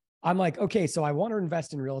question, I'm like, okay, so I want to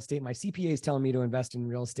invest in real estate. My CPA is telling me to invest in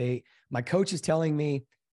real estate. My coach is telling me,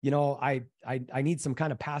 I need some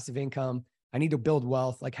kind of passive income. I need to build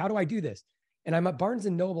wealth. Like, how do I do this? And I'm at Barnes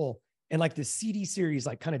and Noble, and like this CD series,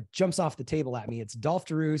 like kind of jumps off the table at me. It's Dolph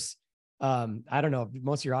DeRoos. I don't know.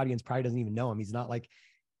 Most of your audience probably doesn't even know him. He's not like,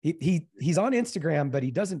 he's on Instagram, but he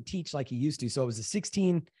doesn't teach like he used to. So it was a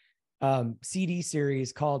 16 CD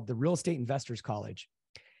series called The Real Estate Investors College.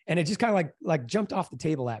 And it just kind of like jumped off the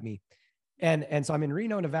table at me. And so I'm in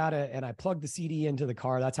Reno, Nevada, and I plugged the CD into the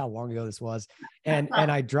car. That's how long ago this was. And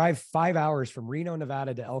I drive 5 hours from Reno,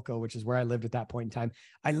 Nevada to Elko, which is where I lived at that point in time.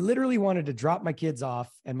 I literally wanted to drop my kids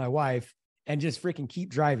off and my wife and just freaking keep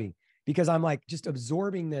driving, because I'm like just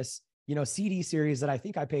absorbing this, CD series that I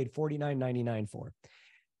think I paid $49.99 for.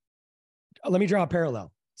 Let me draw a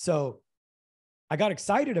parallel. So I got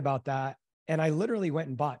excited about that, and I literally went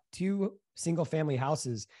and bought 2 single family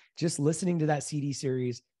houses just listening to that CD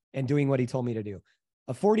series and doing what he told me to do.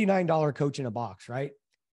 A $49 coach in a box, right?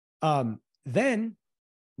 Then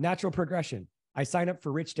natural progression. I signed up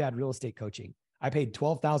for Rich Dad Real Estate Coaching. I paid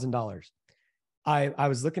 $12,000. I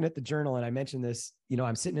was looking at the journal, and I mentioned this,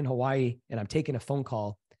 I'm sitting in Hawaii and I'm taking a phone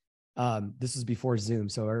call. This was before Zoom.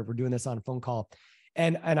 So we're doing this on a phone call,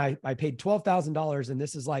 and I paid $12,000. And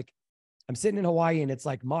this is like, I'm sitting in Hawaii, and it's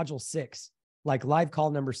like module 6, like live call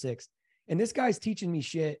number 6. And this guy's teaching me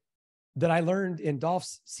shit that I learned in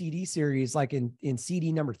Dolph's CD series, like in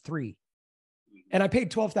CD number 3. And I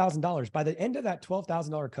paid $12,000. By the end of that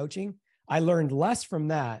 $12,000 coaching, I learned less from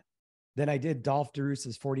that than I did Dolph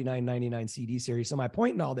DeRoos's $49.99 CD series. So my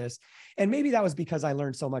point in all this, and maybe that was because I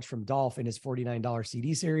learned so much from Dolph in his $49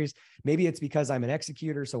 CD series. Maybe it's because I'm an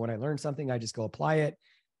executor. So when I learn something, I just go apply it.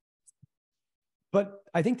 But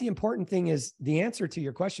I think the important thing is, the answer to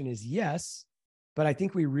your question is yes. But I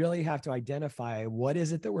think we really have to identify what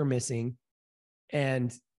is it that we're missing,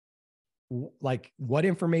 and like, what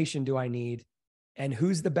information do I need, and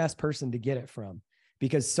who's the best person to get it from?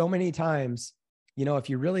 Because so many times, if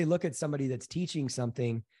you really look at somebody that's teaching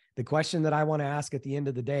something, The question that I want to ask at the end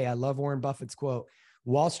of the day, I love Warren Buffett's quote,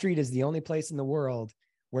 Wall Street is the only place in the world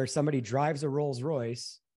where somebody drives a Rolls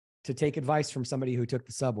Royce to take advice from somebody who took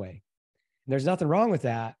the subway. And there's nothing wrong with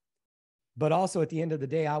that. But also at the end of the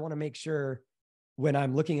day, I want to make sure when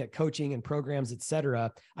I'm looking at coaching and programs, et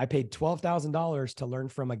cetera, I paid $12,000 to learn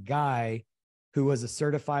from a guy who was a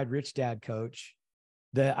certified rich dad coach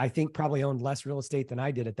that I think probably owned less real estate than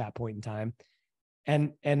I did at that point in time.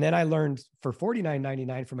 And then I learned for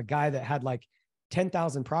 $49.99 from a guy that had like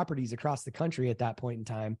 10,000 properties across the country at that point in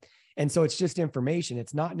time. And so it's just information.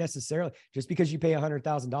 It's not necessarily just because you pay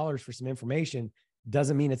 $100,000 for some information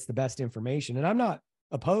doesn't mean it's the best information. And I'm not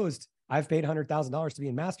opposed. I've paid $100,000 to be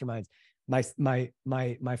in masterminds.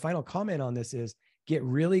 My final comment on this is get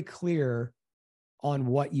really clear on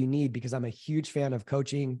what you need, because I'm a huge fan of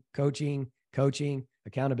coaching,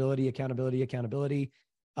 accountability,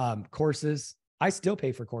 courses. I still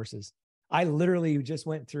pay for courses. I literally just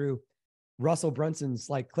went through Russell Brunson's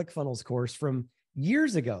like ClickFunnels course from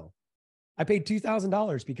years ago. I paid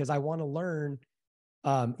 $2,000 because I want to learn.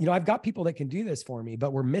 I've got people that can do this for me,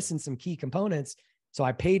 but we're missing some key components. So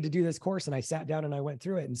I paid to do this course and I sat down and I went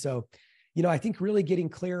through it. And so, I think really getting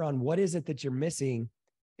clear on what is it that you're missing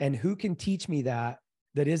and who can teach me that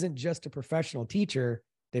isn't just a professional teacher.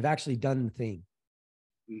 They've actually done the thing.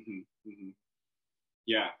 Mm-hmm, mm-hmm.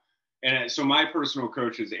 Yeah. And so my personal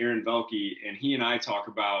coach is Aaron Velke, and he and I talk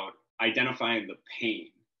about identifying the pain.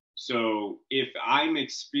 So if I'm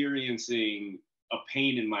experiencing a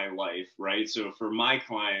pain in my life, right? So for my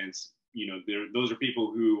clients, those are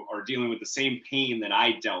people who are dealing with the same pain that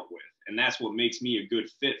I dealt with. And that's what makes me a good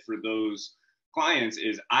fit for those clients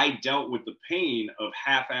is I dealt with the pain of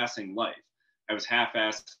half-assing life. I was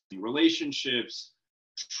half-assing relationships,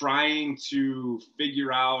 trying to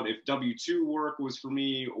figure out if W-2 work was for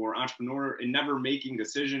me or entrepreneur, and never making a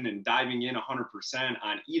decision and diving in 100%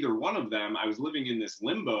 on either one of them. I was living in this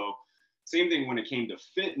limbo. Same thing when it came to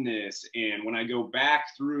fitness. And when I go back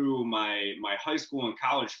through my high school and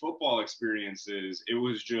college football experiences, it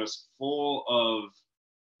was just full of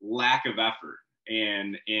lack of effort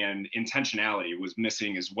and intentionality was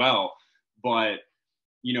missing as well. But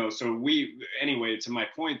so anyway, to my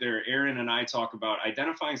point there, Aaron and I talk about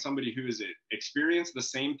identifying somebody who has experienced the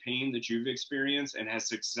same pain that you've experienced and has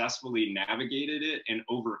successfully navigated it and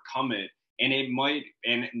overcome it.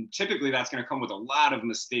 And typically that's going to come with a lot of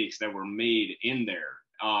mistakes that were made in there.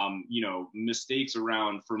 Mistakes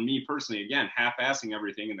around, for me personally, again, half-assing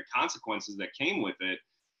everything and the consequences that came with it.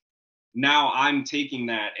 Now I'm taking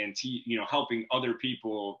that and helping other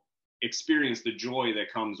people experience the joy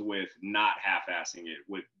that comes with not half-assing it,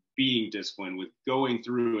 with being disciplined, with going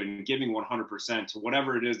through and giving 100% to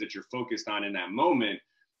whatever it is that you're focused on in that moment.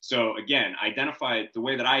 So again, identify the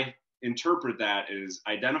way that I interpret that is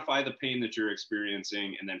identify the pain that you're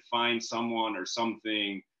experiencing and then find someone or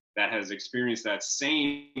something that has experienced that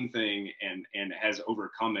same thing and has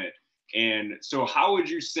overcome it. And so how would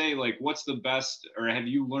you say, like, what's the best, or have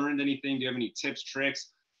you learned anything? Do you have any tips, tricks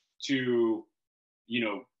to,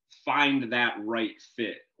 find that right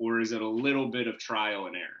fit? Or is it a little bit of trial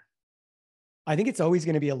and error? I think it's always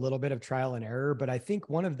going to be a little bit of trial and error, but I think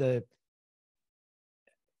one of the,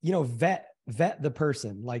 vet the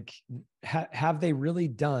person, like have they really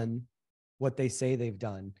done what they say they've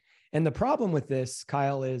done? And the problem with this,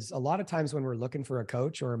 Kyle, is a lot of times when we're looking for a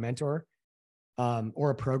coach or a mentor or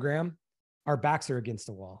a program, our backs are against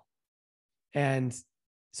the wall. And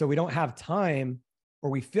so we don't have time, or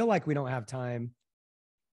we feel like we don't have time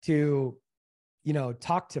to,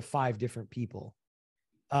 talk to 5 different people.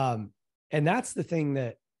 And that's the thing,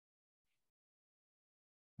 that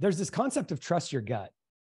there's this concept of trust your gut.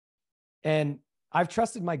 And I've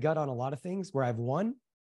trusted my gut on a lot of things where I've won,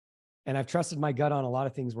 and I've trusted my gut on a lot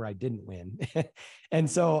of things where I didn't win. And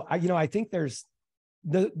so I think there's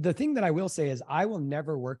the thing that I will say is I will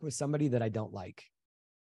never work with somebody that I don't like.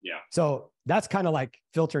 Yeah. So that's kind of like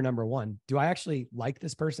filter number 1. Do I actually like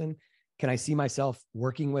this person? Can I see myself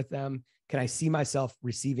working with them? Can I see myself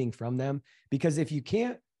receiving from them? Because if you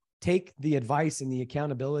can't take the advice and the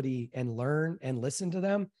accountability and learn and listen to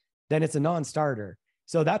them, then it's a non-starter.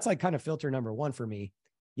 So that's like kind of filter number 1 for me.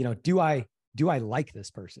 Do I like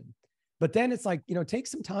this person? But then it's like, take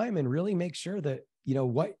some time and really make sure that,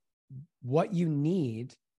 what you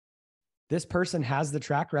need, this person has the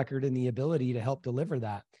track record and the ability to help deliver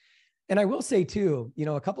that. And I will say too,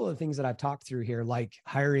 a couple of things that I've talked through here, like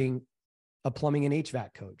hiring a plumbing and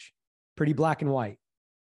HVAC coach, pretty black and white.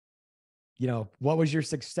 What was your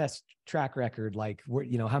success track record? Like,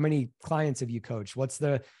 how many clients have you coached? What's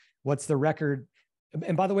the record?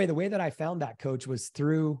 And by the way that I found that coach was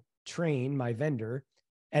through Train, my vendor.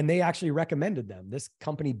 and they actually recommended them. This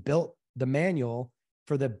company built the manual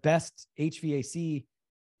for the best HVAC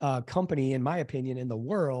company, in my opinion, in the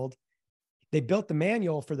world. They built the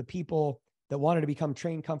manual for the people that wanted to become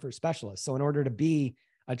trained comfort specialists. So in order to be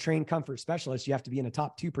a trained comfort specialist, you have to be in the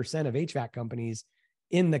top 2% of HVAC companies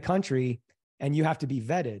in the country, and you have to be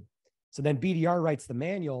vetted. So then BDR writes the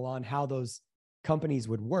manual on how those companies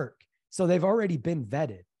would work. So they've already been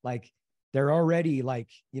vetted. Like they're already like,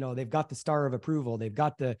 you know, they've got the star of approval. They've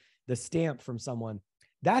got the stamp from someone.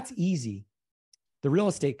 That's easy. The real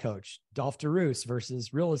estate coach, Dolph DeRoos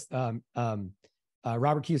versus Robert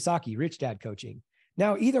Kiyosaki, Rich Dad Coaching.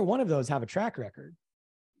 Now, either one of those have a track record.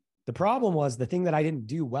 The problem was, the thing that I didn't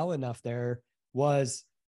do well enough there was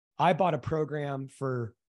I bought a program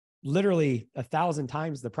for literally 1,000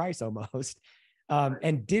 times the price almost.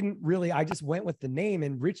 And didn't really, I just went with the name,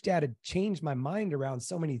 and Rich Dad had changed my mind around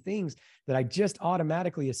so many things that I just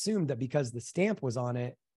automatically assumed that because the stamp was on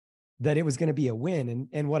it, that it was going to be a win.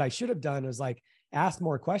 And what I should have done was like asked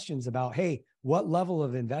more questions about, hey, what level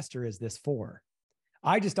of investor is this for?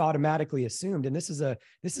 I just automatically assumed, and this is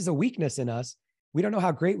a weakness in us. We don't know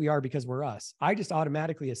how great we are because we're us. I just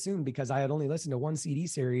automatically assumed, because I had only listened to one CD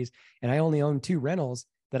series and I only owned 2 rentals,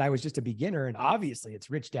 that I was just a beginner. And obviously it's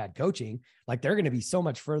Rich Dad Coaching. Like they're going to be so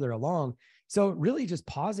much further along. So really just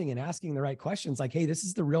pausing and asking the right questions, like, hey, this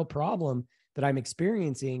is the real problem that I'm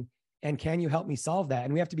experiencing, and can you help me solve that?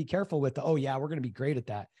 And we have to be careful with the, oh yeah, we're going to be great at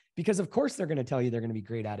that, because of course they're going to tell you they're going to be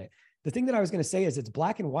great at it. The thing that I was going to say is it's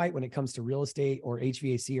black and white when it comes to real estate or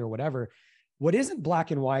HVAC or whatever. What isn't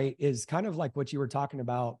black and white is kind of like what you were talking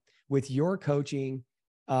about with your coaching,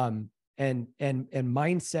 and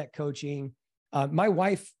mindset coaching. My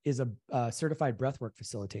wife is a certified breathwork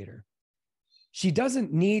facilitator. She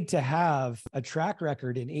doesn't need to have a track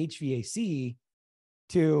record in HVAC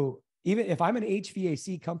to, even if I'm an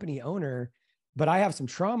HVAC company owner, but I have some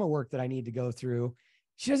trauma work that I need to go through,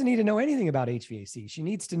 she doesn't need to know anything about HVAC. She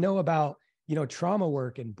needs to know about, you know, trauma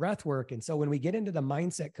work and breath work. And so when we get into the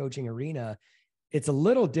mindset coaching arena, it's a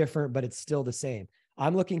little different, but it's still the same.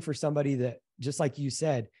 I'm looking for somebody that, just like you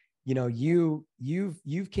said, you know,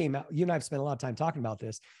 you've came out, you and I've spent a lot of time talking about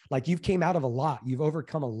this. Like you've came out of a lot, you've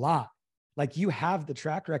overcome a lot. Like you have the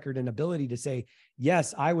track record and ability to say,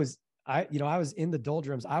 yes, I was in the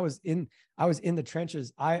doldrums. I was in the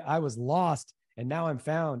trenches. I was lost, and now I'm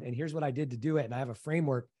found, and here's what I did to do it. And I have a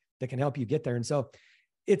framework that can help you get there. And so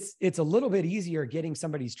it's a little bit easier getting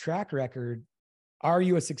somebody's track record. Are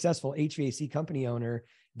you a successful HVAC company owner?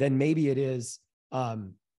 Then maybe it is,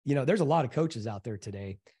 you know, there's a lot of coaches out there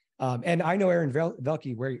today. And I know Aaron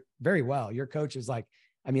Velke very, very well. Your coach is like,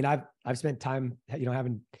 I mean, I've spent time, you know,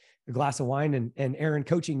 having a glass of wine and Aaron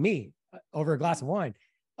coaching me over a glass of wine.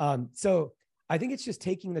 So I think it's just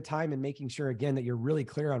taking the time and making sure, again, that you're really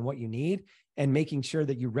clear on what you need and making sure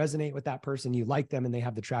that you resonate with that person, you like them, and they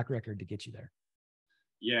have the track record to get you there.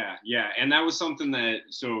 Yeah. Yeah. And that was something that,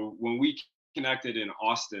 so when we connected in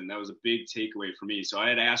Austin, that was a big takeaway for me. So I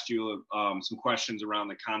had asked you some questions around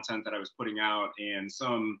the content that I was putting out and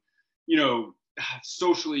some, you know,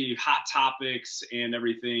 socially hot topics and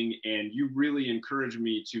everything. And you really encouraged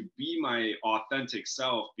me to be my authentic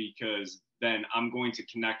self, because then I'm going to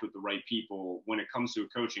connect with the right people when it comes to a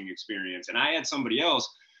coaching experience. And I had somebody else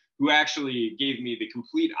who actually gave me the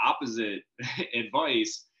complete opposite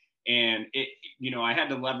advice. And it, you know, I had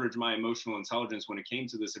to leverage my emotional intelligence when it came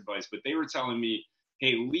to this advice, but they were telling me,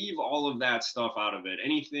 hey, leave all of that stuff out of it.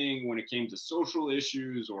 Anything when it came to social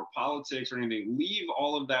issues or politics or anything, leave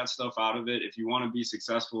all of that stuff out of it if you want to be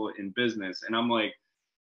successful in business. And I'm like,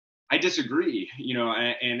 I disagree, you know,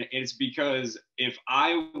 and it's because if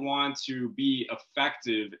I want to be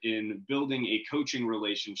effective in building a coaching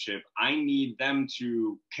relationship, I need them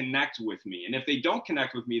to connect with me. And if they don't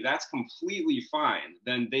connect with me, that's completely fine.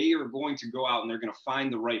 Then they are going to go out and they're going to find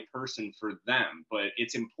the right person for them. But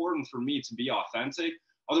it's important for me to be authentic.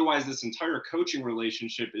 Otherwise, this entire coaching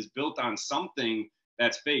relationship is built on something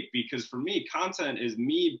that's fake, because for me, content is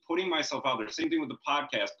me putting myself out there. Same thing with the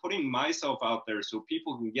podcast, putting myself out there so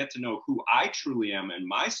people can get to know who I truly am and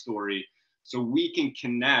my story, so we can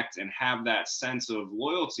connect and have that sense of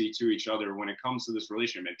loyalty to each other when it comes to this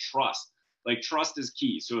relationship, and trust. Like, trust is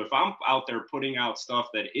key. So if I'm out there putting out stuff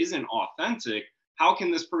that isn't authentic, how can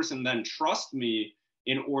this person then trust me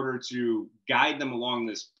in order to guide them along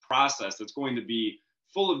this process that's going to be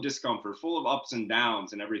full of discomfort, full of ups and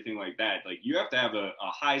downs and everything like that? Like, you have to have a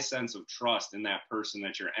high sense of trust in that person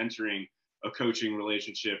that you're entering a coaching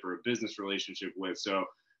relationship or a business relationship with. So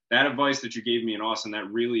that advice that you gave me in Austin,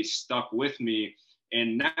 that really stuck with me.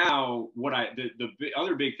 And now what the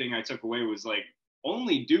other big thing I took away was, like,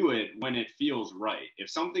 only do it when it feels right. If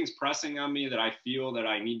something's pressing on me that I feel that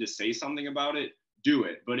I need to say something about it, do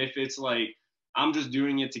it. But if it's like, I'm just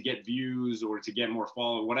doing it to get views or to get more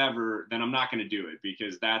follow, whatever, then I'm not going to do it,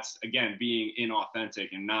 because that's, again, being inauthentic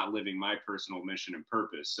and not living my personal mission and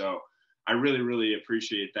purpose. So I really, really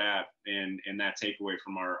appreciate that and that takeaway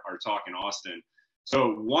from our talk in Austin.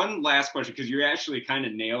 So one last question, because you actually kind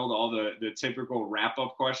of nailed all the typical wrap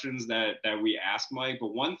up questions that we ask Mike.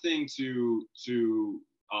 But one thing to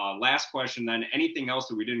last question, then anything else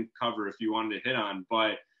that we didn't cover if you wanted to hit on,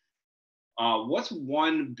 but what's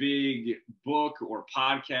one big book or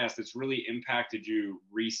podcast that's really impacted you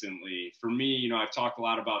recently? For me, you know, I've talked a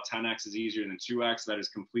lot about 10X is easier than 2X. That has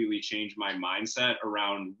completely changed my mindset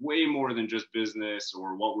around way more than just business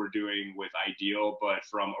or what we're doing with Ideal, but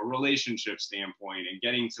from a relationship standpoint and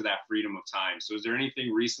getting to that freedom of time. So is there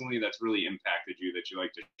anything recently that's really impacted you that you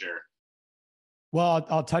like to share? Well,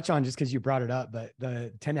 I'll touch on just because you brought it up, but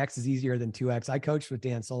the 10X is easier than 2X. I coached with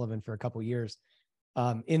Dan Sullivan for a couple of years.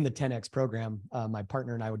 In the 10X program, my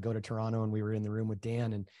partner and I would go to Toronto and we were in the room with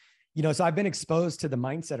Dan. And, you know, so I've been exposed to the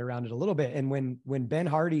mindset around it a little bit. And when Ben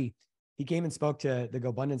Hardy, he came and spoke to the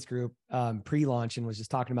GoBundance group pre-launch and was just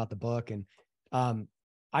talking about the book. And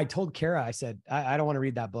I told Kara, I said, I don't want to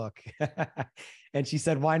read that book. And she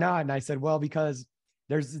said, why not? And I said, well, because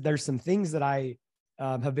there's some things that I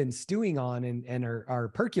have been stewing on and are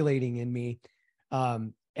percolating in me.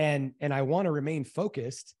 And I want to remain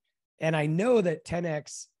focused. And I know that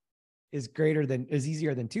 10X is easier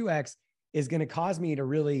than 2X is going to cause me to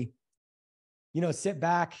really, you know, sit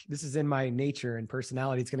back. This is in my nature and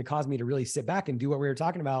personality. It's going to cause me to really sit back and do what we were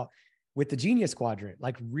talking about with the Genius Quadrant,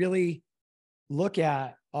 like really look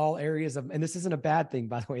at all areas of, and this isn't a bad thing,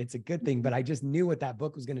 by the way, it's a good thing, but I just knew what that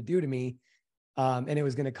book was going to do to me. And it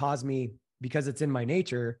was going to cause me, because it's in my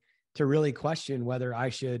nature, to really question whether I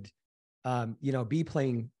should, you know, be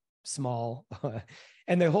playing small.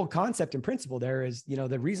 And the whole concept and principle there is, you know,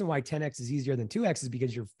 the reason why 10X is easier than 2X is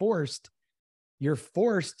because you're forced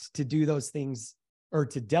to do those things or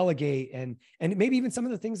to delegate and maybe even some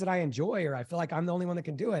of the things that I enjoy, or I feel like I'm the only one that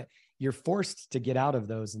can do it. You're forced to get out of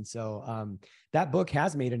those. And so that book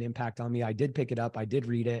has made an impact on me. I did pick it up. I did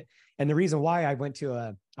read it. And the reason why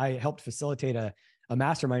I helped facilitate a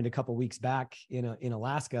mastermind a couple of weeks back in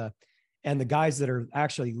Alaska. And the guys that are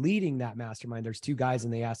actually leading that mastermind, there's 2 guys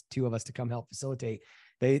and they asked 2 of us to come help facilitate.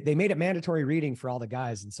 They made it mandatory reading for all the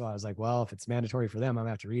guys. And so I was like, well, if it's mandatory for them, I'm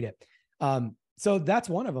gonna have to read it. So that's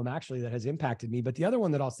one of them actually that has impacted me. But the other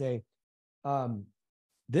one that I'll say,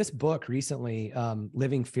 this book recently,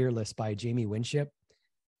 Living Fearless by Jamie Winship.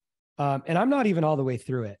 And I'm not even all the way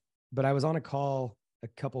through it, but I was on a call a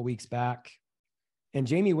couple weeks back and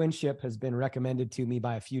Jamie Winship has been recommended to me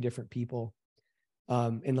by a few different people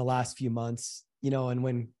in the last few months, you know, and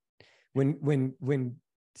when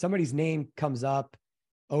somebody's name comes up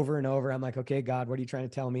over and over, I'm like, okay, God, what are you trying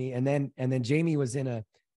to tell me? And then Jamie was in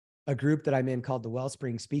a group that I'm in called the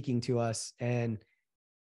Wellspring speaking to us. And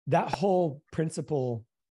that whole principle,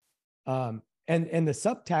 and the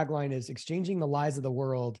sub tagline is exchanging the lies of the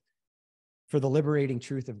world for the liberating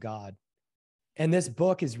truth of God. And this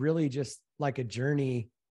book is really just like a journey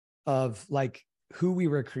of like who we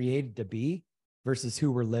were created to be versus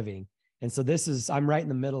who we're living. And so I'm right in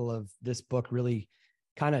the middle of this book, really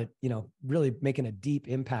kind of, you know, really making a deep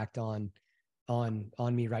impact on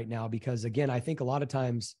me right now. Because again, I think a lot of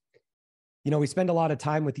times, you know, we spend a lot of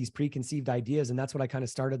time with these preconceived ideas. And that's what I kind of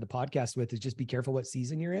started the podcast with, is just be careful what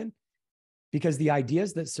season you're in, because the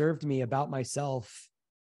ideas that served me about myself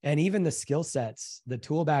and even the skill sets, the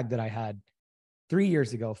tool bag that I had 3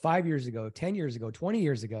 years ago, 5 years ago, 10 years ago, 20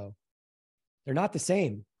 years ago, they're not the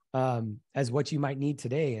same as what you might need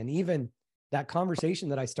today. And even that conversation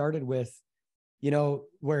that I started with, you know,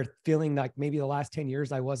 where feeling like maybe the last 10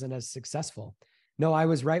 years I wasn't as successful. No, I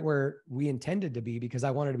was right where we intended to be because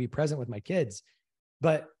I wanted to be present with my kids.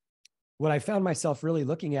 But what I found myself really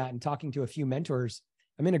looking at and talking to a few mentors,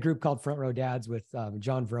 I'm in a group called Front Row Dads with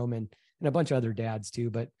John Vroman and a bunch of other dads too.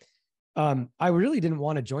 But I really didn't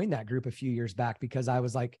want to join that group a few years back because I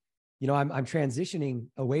was like, you know, I'm transitioning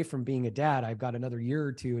away from being a dad. I've got another year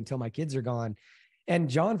or two until my kids are gone. And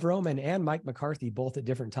John Vroman and Mike McCarthy, both at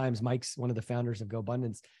different times, Mike's one of the founders of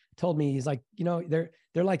GoBundance, told me, he's like, you know, they're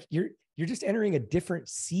like, you're just entering a different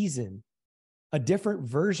season, a different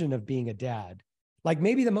version of being a dad. Like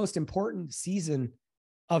maybe the most important season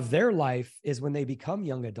of their life is when they become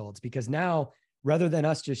young adults, because now rather than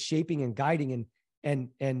us just shaping and guiding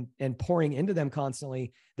and pouring into them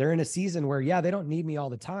constantly, they're in a season where, yeah, they don't need me all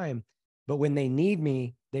the time, but when they need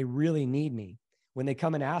me, they really need me. When they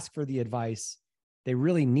come and ask for the advice, they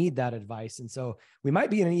really need that advice. And so we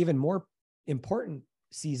might be in an even more important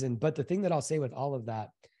season. But the thing that I'll say with all of that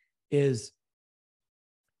is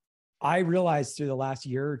I realized through the last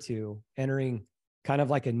year or two, entering kind of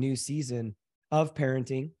like a new season of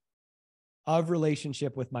parenting, of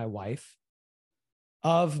relationship with my wife,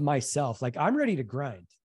 of myself. Like I'm ready to grind.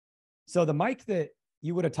 So the Mike that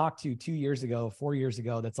you would have talked to 2 years ago, 4 years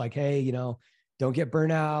ago, that's like, hey, you know, don't get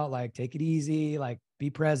burnt out, like take it easy, like be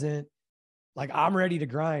present. Like I'm ready to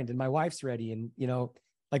grind and my wife's ready. And, you know,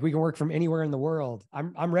 like we can work from anywhere in the world.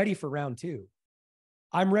 I'm ready for round two.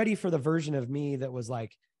 I'm ready for the version of me that was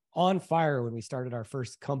like on fire when we started our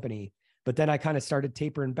first company. But then I kind of started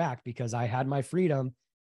tapering back because I had my freedom.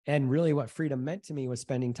 And really what freedom meant to me was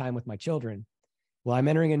spending time with my children. Well, I'm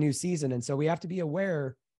entering a new season. And so we have to be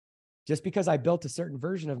aware, just because I built a certain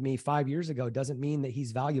version of me 5 years ago doesn't mean that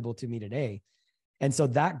he's valuable to me today. And so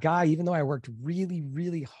that guy, even though I worked really,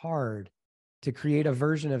 really hard to create a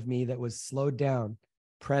version of me that was slowed down,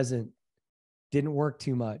 present, didn't work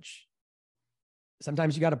too much.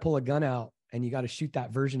 Sometimes you got to pull a gun out and you got to shoot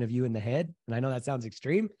that version of you in the head. And I know that sounds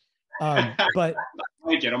extreme, but I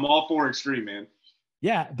like it. I'm all for extreme, man.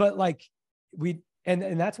 Yeah, but like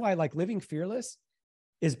and that's why like living fearless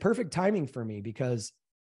is perfect timing for me, because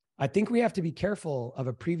I think we have to be careful of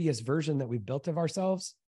a previous version that we've built of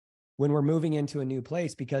ourselves when we're moving into a new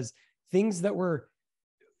place, because things that we're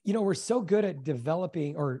so good at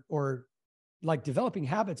developing or like developing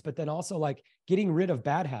habits, but then also like getting rid of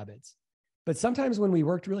bad habits. But sometimes when we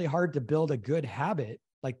worked really hard to build a good habit,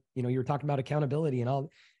 like, you know, you were talking about accountability and all,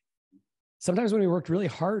 sometimes when we worked really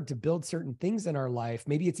hard to build certain things in our life,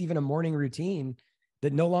 maybe it's even a morning routine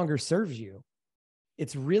that no longer serves you.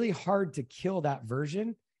 It's really hard to kill that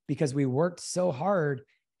version because we worked so hard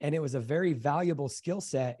and it was a very valuable skill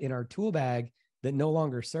set in our tool bag that no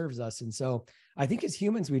longer serves us. And so I think as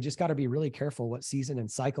humans, we just got to be really careful what season and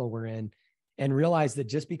cycle we're in and realize that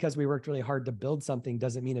just because we worked really hard to build something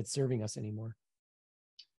doesn't mean it's serving us anymore.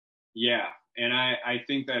 Yeah. And I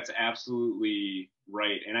think that's absolutely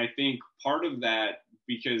right. And I think part of that,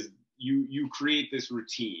 because you create this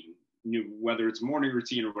routine, whether it's a morning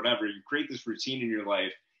routine or whatever, you create this routine in your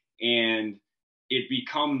life and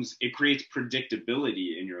it creates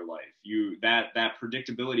predictability in your life. That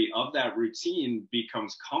predictability of that routine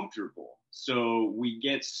becomes comfortable. So we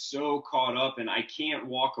get so caught up, and I can't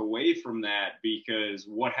walk away from that, because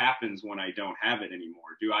what happens when I don't have it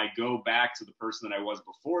anymore? Do I go back to the person that I was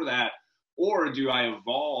before that? Or do I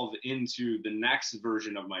evolve into the next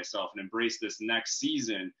version of myself and embrace this next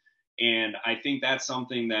season? And I think that's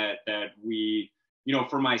something that we,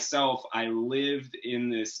 for myself, I lived in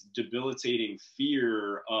this debilitating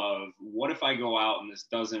fear of, what if I go out and this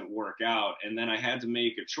doesn't work out? And then I had to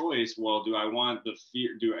make a choice. Well, do I want the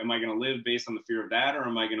fear? Am I going to live based on the fear of that? Or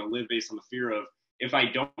am I going to live based on the fear of, if I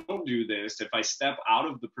don't do this, if I step out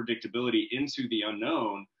of the predictability into the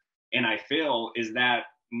unknown and I fail, is that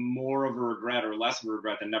more of a regret or less of a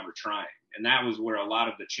regret than never trying? And that was where a lot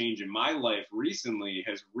of the change in my life recently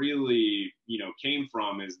has really, came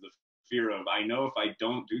from, is the fear of, I know if I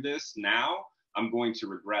don't do this now, I'm going to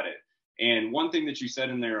regret it. And one thing that you said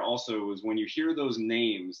in there also was, when you hear those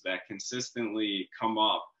names that consistently come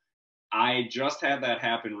up, I just had that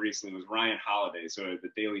happen recently. It was Ryan Holiday, so the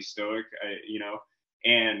Daily Stoic,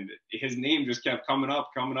 and his name just kept coming up.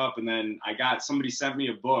 And then somebody sent me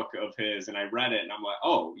a book of his and I read it and I'm like,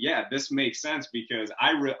 oh yeah, this makes sense, because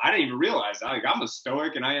I didn't even realize, like, I'm a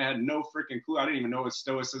Stoic and I had no freaking clue. I didn't even know what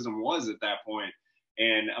Stoicism was at that point.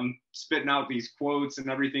 And I'm spitting out these quotes and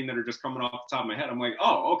everything that are just coming off the top of my head. I'm like,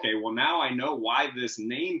 oh, okay, well now I know why this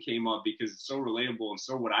name came up, because it's so relatable and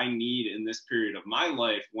so what I need in this period of my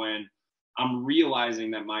life, when I'm realizing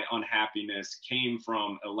that my unhappiness came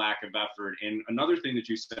from a lack of effort. And another thing that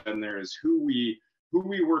you said in there is who we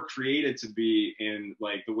were created to be, in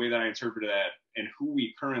like the way that I interpreted that, and who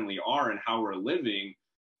we currently are and how we're living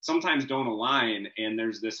sometimes don't align, and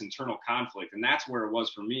there's this internal conflict. And that's where it was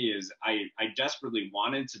for me, is I desperately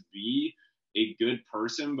wanted to be a good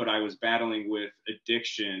person, but I was battling with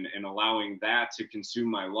addiction and allowing that to consume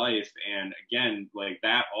my life. And again, like,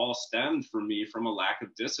 that all stemmed for me from a lack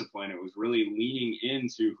of discipline. It was really leaning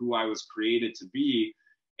into who I was created to be.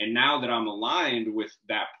 And now that I'm aligned with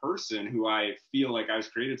that person who I feel like I was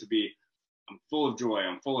created to be, I'm full of joy.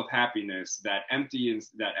 I'm full of happiness. That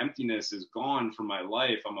emptiness is gone from my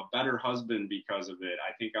life. I'm a better husband because of it.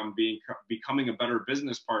 I think I'm becoming a better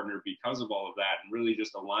business partner because of all of that, and really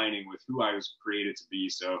just aligning with who I was created to be.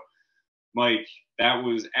 So, Mike, that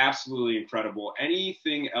was absolutely incredible.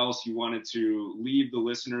 Anything else you wanted to leave the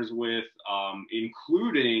listeners with,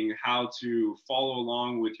 including how to follow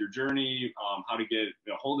along with your journey, how to get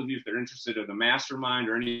a hold of you if they're interested in the mastermind,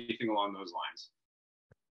 or anything along those lines?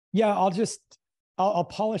 Yeah, I'll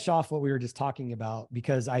polish off what we were just talking about,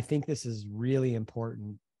 because I think this is really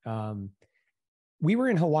important. We were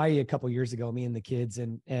in Hawaii a couple of years ago, me and the kids,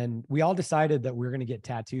 and we all decided that we were going to get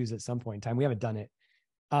tattoos at some point in time. We haven't done it.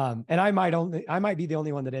 And I might be the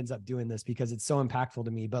only one that ends up doing this because it's so impactful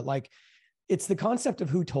to me, but like, it's the concept of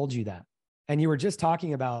who told you that. And you were just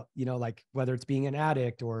talking about, like whether it's being an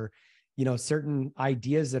addict or, certain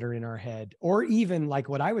ideas that are in our head, or even like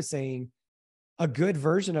what I was saying, a good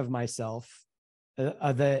version of myself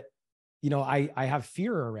that, I have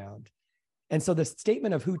fear around. And so the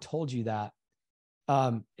statement of who told you that,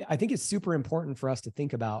 I think is super important for us to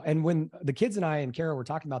think about. And when the kids and I and Kara were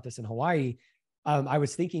talking about this in Hawaii, I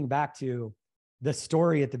was thinking back to the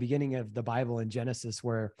story at the beginning of the Bible in Genesis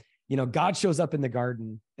where, God shows up in the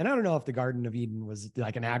garden. And I don't know if the Garden of Eden was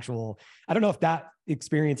like I don't know if that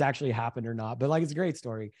experience actually happened or not, but like, it's a great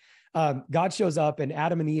story. God shows up, and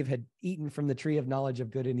Adam and Eve had eaten from the tree of knowledge of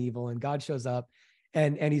good and evil. And God shows up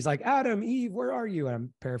and he's like, Adam, Eve, where are you? And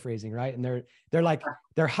I'm paraphrasing, right? And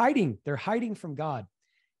they're hiding from God.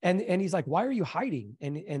 And he's like, why are you hiding?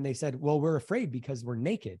 And they said, well, we're afraid because we're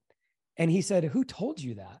naked. And he said, who told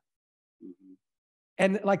you that? Mm-hmm.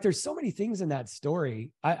 And like, there's so many things in that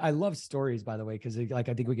story. I love stories, by the way, because like,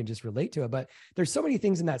 I think we can just relate to it, but there's so many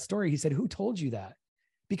things in that story. He said, who told you that?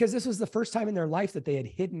 Because this was the first time in their life that they had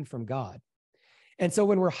hidden from God. And so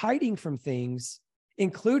when we're hiding from things,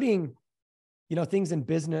 including, things in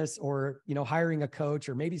business or, hiring a coach,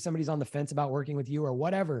 or maybe somebody's on the fence about working with you or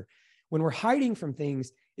whatever, when we're hiding from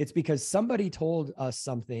things, it's because somebody told us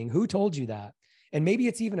something. Who told you that? And maybe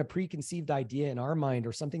it's even a preconceived idea in our mind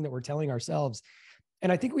or something that we're telling ourselves.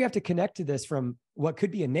 And I think we have to connect to this from what could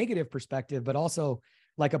be a negative perspective, but also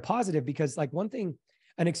like a positive, because like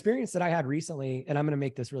an experience that I had recently, and I'm going to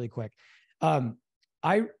make this really quick.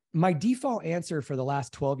 My default answer for the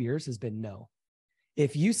last 12 years has been no.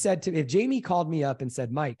 If Jamie called me up and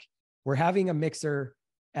said, Mike, we're having a mixer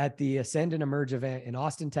at the Ascend and Emerge event in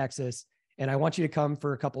Austin, Texas, and I want you to come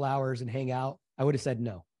for a couple hours and hang out, I would have said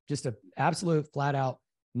no. Just an absolute flat out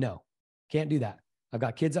no. Can't do that. I've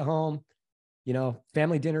got kids at home,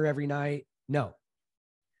 family dinner every night. No.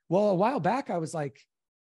 Well, a while back,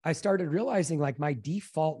 I started realizing like my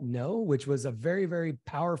default no, which was a very, very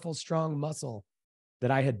powerful, strong muscle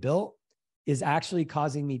that I had built, is actually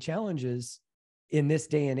causing me challenges in this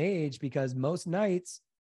day and age, because most nights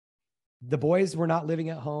the boys were not living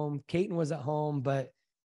at home. Kaiten was at home,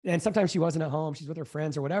 and sometimes she wasn't at home. She's with her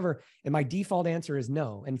friends or whatever. And my default answer is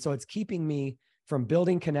no. And so it's keeping me from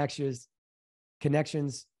building connections,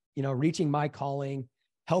 reaching my calling,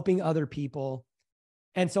 helping other people.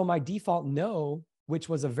 And so my default no, which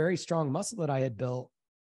was a very strong muscle that I had built,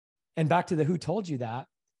 and back to the who told you that,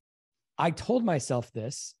 I told myself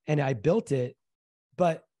this and I built it,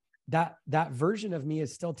 but that version of me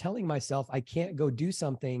is still telling myself I can't go do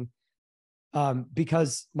something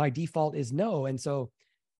because my default is no. And so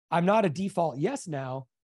I'm not a default yes now.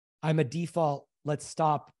 I'm a default let's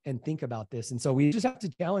stop and think about this. And so we just have to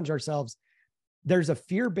challenge ourselves. There's a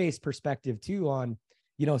fear-based perspective too on,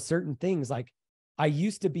 certain things. Like, I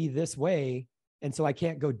used to be this way, and so I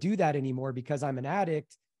can't go do that anymore because I'm an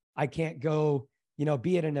addict. I can't go,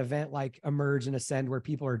 be at an event like Emerge and Ascend where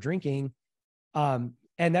people are drinking.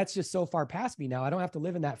 And that's just so far past me now. I don't have to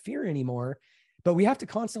live in that fear anymore. But we have to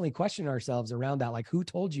constantly question ourselves around that. Like, who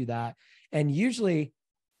told you that? And usually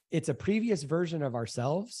it's a previous version of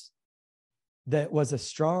ourselves that was a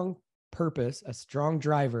strong purpose, a strong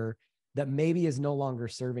driver that maybe is no longer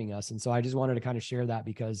serving us. And so I just wanted to kind of share that,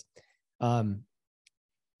 because a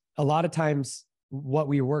lot of times what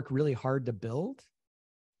we work really hard to build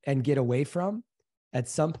and get away from, at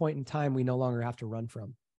some point in time, we no longer have to run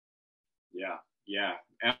from. Yeah,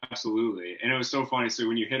 absolutely. And it was so funny. So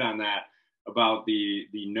when you hit on that about the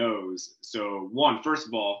no's, so first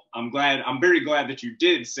of all, I'm very glad that you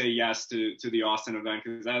did say yes to the Austin event,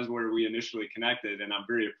 because that was where we initially connected, and I'm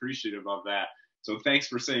very appreciative of that. So thanks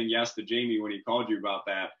for saying yes to Jamie when he called you about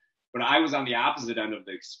that. But I was on the opposite end of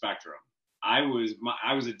the spectrum. I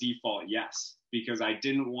was a default yes, because I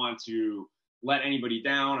didn't want to let anybody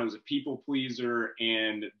down. I was a people pleaser,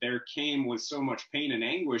 and there came with so much pain and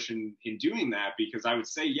anguish in doing that, because I would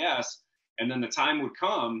say yes, and then the time would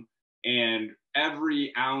come and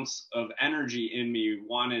every ounce of energy in me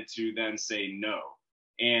wanted to then say no.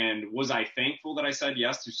 And was I thankful that I said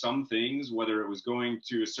yes to some things, whether it was going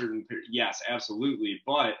to a certain period? Yes, absolutely.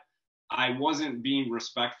 But I wasn't being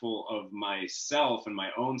respectful of myself and my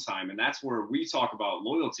own time. And that's where we talk about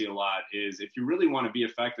loyalty a lot, is if you really want to be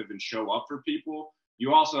effective and show up for people,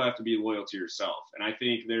 you also have to be loyal to yourself. And I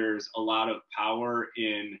think there's a lot of power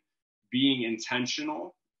in being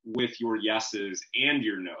intentional with your yeses and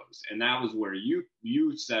your nos. And that was where you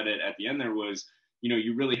said it at the end there was,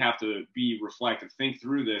 you really have to be reflective, think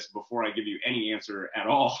through this before I give you any answer at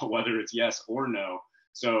all, whether it's yes or no.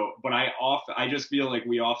 So, but I just feel like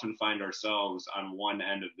we often find ourselves on one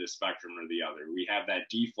end of this spectrum or the other. We have that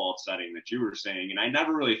default setting that you were saying, and I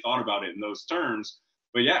never really thought about it in those terms,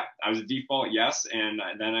 but yeah, I was a default yes. And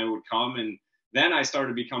then I would come, and then I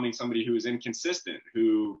started becoming somebody who was inconsistent,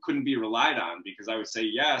 who couldn't be relied on, because I would say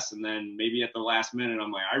yes. And then maybe at the last minute,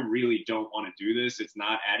 I'm like, I really don't want to do this. It's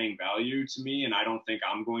not adding value to me. And I don't think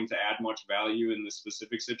I'm going to add much value in this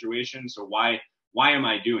specific situation. So why am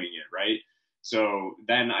I doing it? Right. So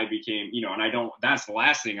then I became, and that's the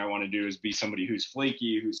last thing I want to do is be somebody who's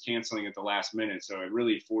flaky, who's canceling at the last minute. So it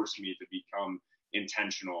really forced me to become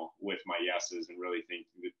intentional with my yeses and really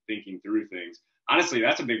thinking through things. Honestly,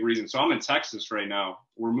 that's a big reason. So I'm in Texas right now.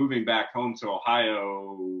 We're moving back home to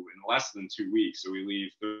Ohio in less than 2 weeks. So we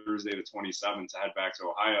leave Thursday the 27th to head back to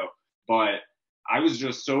Ohio. But I was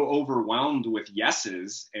just so overwhelmed with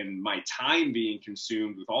yeses and my time being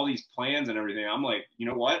consumed with all these plans and everything. I'm like, you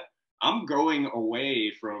know what? I'm going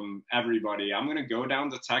away from everybody. I'm going to go down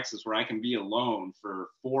to Texas where I can be alone for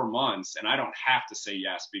 4 months and I don't have to say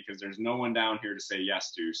yes because there's no one down here to say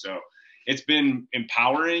yes to. So it's been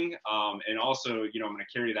empowering. And also, I'm going to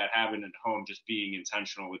carry that habit at home, just being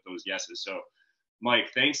intentional with those yeses. So Mike,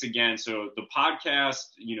 thanks again. So the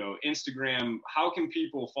podcast, Instagram, how can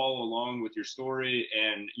people follow along with your story?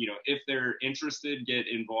 And, if they're interested, get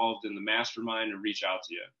involved in the mastermind and reach out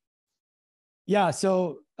to you. Yeah.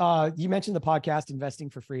 So you mentioned the podcast,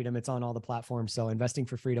 Investing for Freedom. It's on all the platforms. So Investing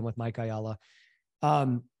for Freedom with Mike Ayala.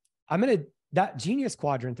 That genius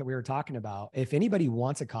quadrant that we were talking about, if anybody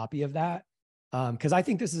wants a copy of that, because I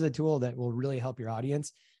think this is a tool that will really help your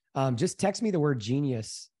audience, just text me the word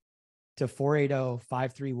genius to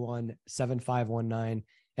 480-531-7519.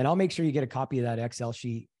 And I'll make sure you get a copy of that Excel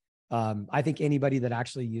sheet. I think anybody that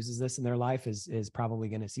actually uses this in their life is probably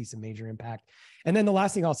going to see some major impact. And then the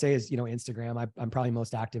last thing I'll say is, Instagram, I'm probably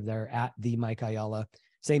most active there at the Mike Ayala.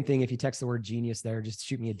 Same thing. If you text the word genius there, just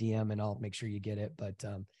shoot me a DM and I'll make sure you get it. But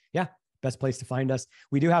yeah, best place to find us.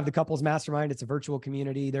 We do have the couples mastermind. It's a virtual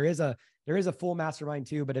community. There is a full mastermind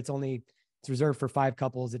too, but it's reserved for 5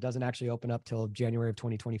 couples. It doesn't actually open up till January of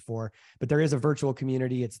 2024, but there is a virtual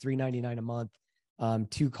community. It's $3.99 a month.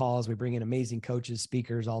 2 calls. We bring in amazing coaches,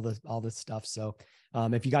 speakers, all this stuff. So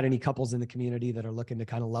if you got any couples in the community that are looking to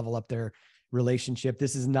kind of level up their relationship,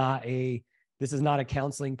 this is not a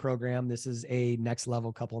counseling program. This is a next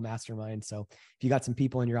level couple mastermind. So if you got some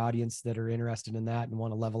people in your audience that are interested in that and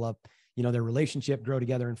want to level up, their relationship, grow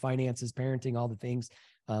together in finances, parenting, all the things,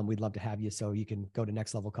 we'd love to have you. So you can go to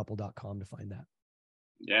nextlevelcouple.com to find that.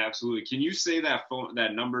 Yeah, absolutely. Can you say that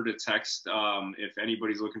number to text if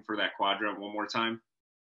anybody's looking for that quadrant one more time?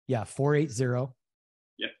 Yeah, 480.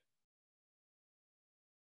 Yep.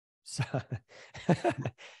 So,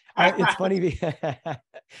 it's funny.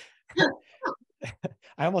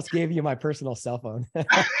 I almost gave you my personal cell phone.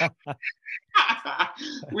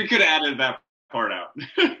 We could have added that part out.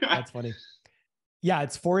 That's funny. Yeah,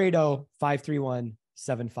 it's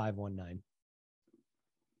 480-531-7519.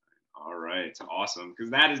 All right. Awesome. Because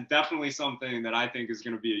that is definitely something that I think is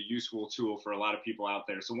going to be a useful tool for a lot of people out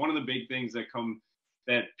there. So one of the big things that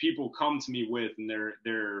people come to me with, and I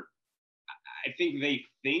think they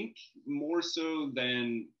think more so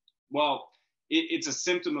than, it's a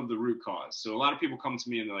symptom of the root cause. So a lot of people come to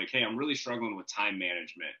me and they're like, hey, I'm really struggling with time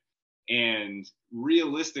management. And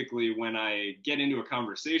realistically, when I get into a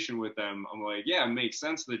conversation with them, I'm like, yeah, it makes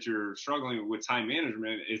sense that you're struggling with time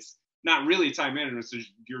management. It's not really time management. So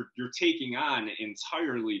you're taking on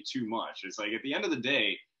entirely too much. It's like at the end of the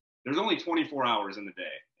day, there's only 24 hours in the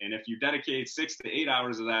day. And if you dedicate 6 to 8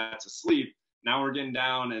 hours of that to sleep, now we're getting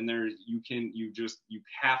down and you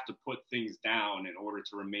have to put things down in order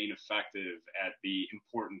to remain effective at the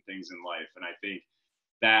important things in life. And I think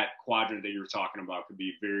that quadrant that you were talking about could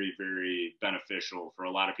be very, very beneficial for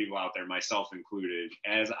a lot of people out there, myself included,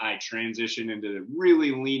 as I transition into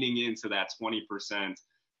really leaning into that 20%,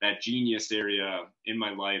 that genius area in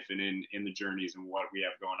my life and in the journeys and what we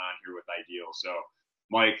have going on here with Ideal. So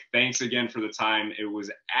Mike, thanks again for the time. It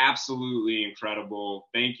was absolutely incredible.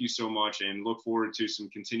 Thank you so much, and look forward to some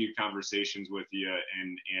continued conversations with you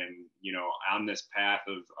and on this path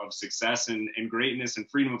of success and greatness and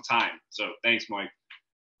freedom of time. So thanks, Mike.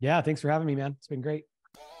 Yeah, thanks for having me, man. It's been great.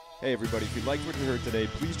 Hey everybody, if you liked what you heard today,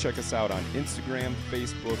 please check us out on Instagram,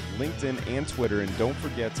 Facebook, LinkedIn, and Twitter. And don't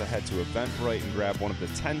forget to head to Eventbrite and grab one of the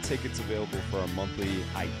 10 tickets available for our monthly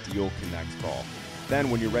Ideal Connect call. Then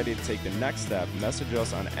when you're ready to take the next step, message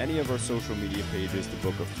us on any of our social media pages to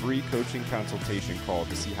book a free coaching consultation call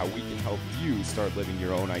to see how we can help you start living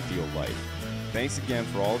your own ideal life. Thanks again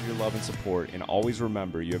for all of your love and support, and always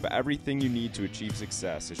remember, you have everything you need to achieve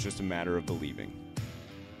success. It's just a matter of believing.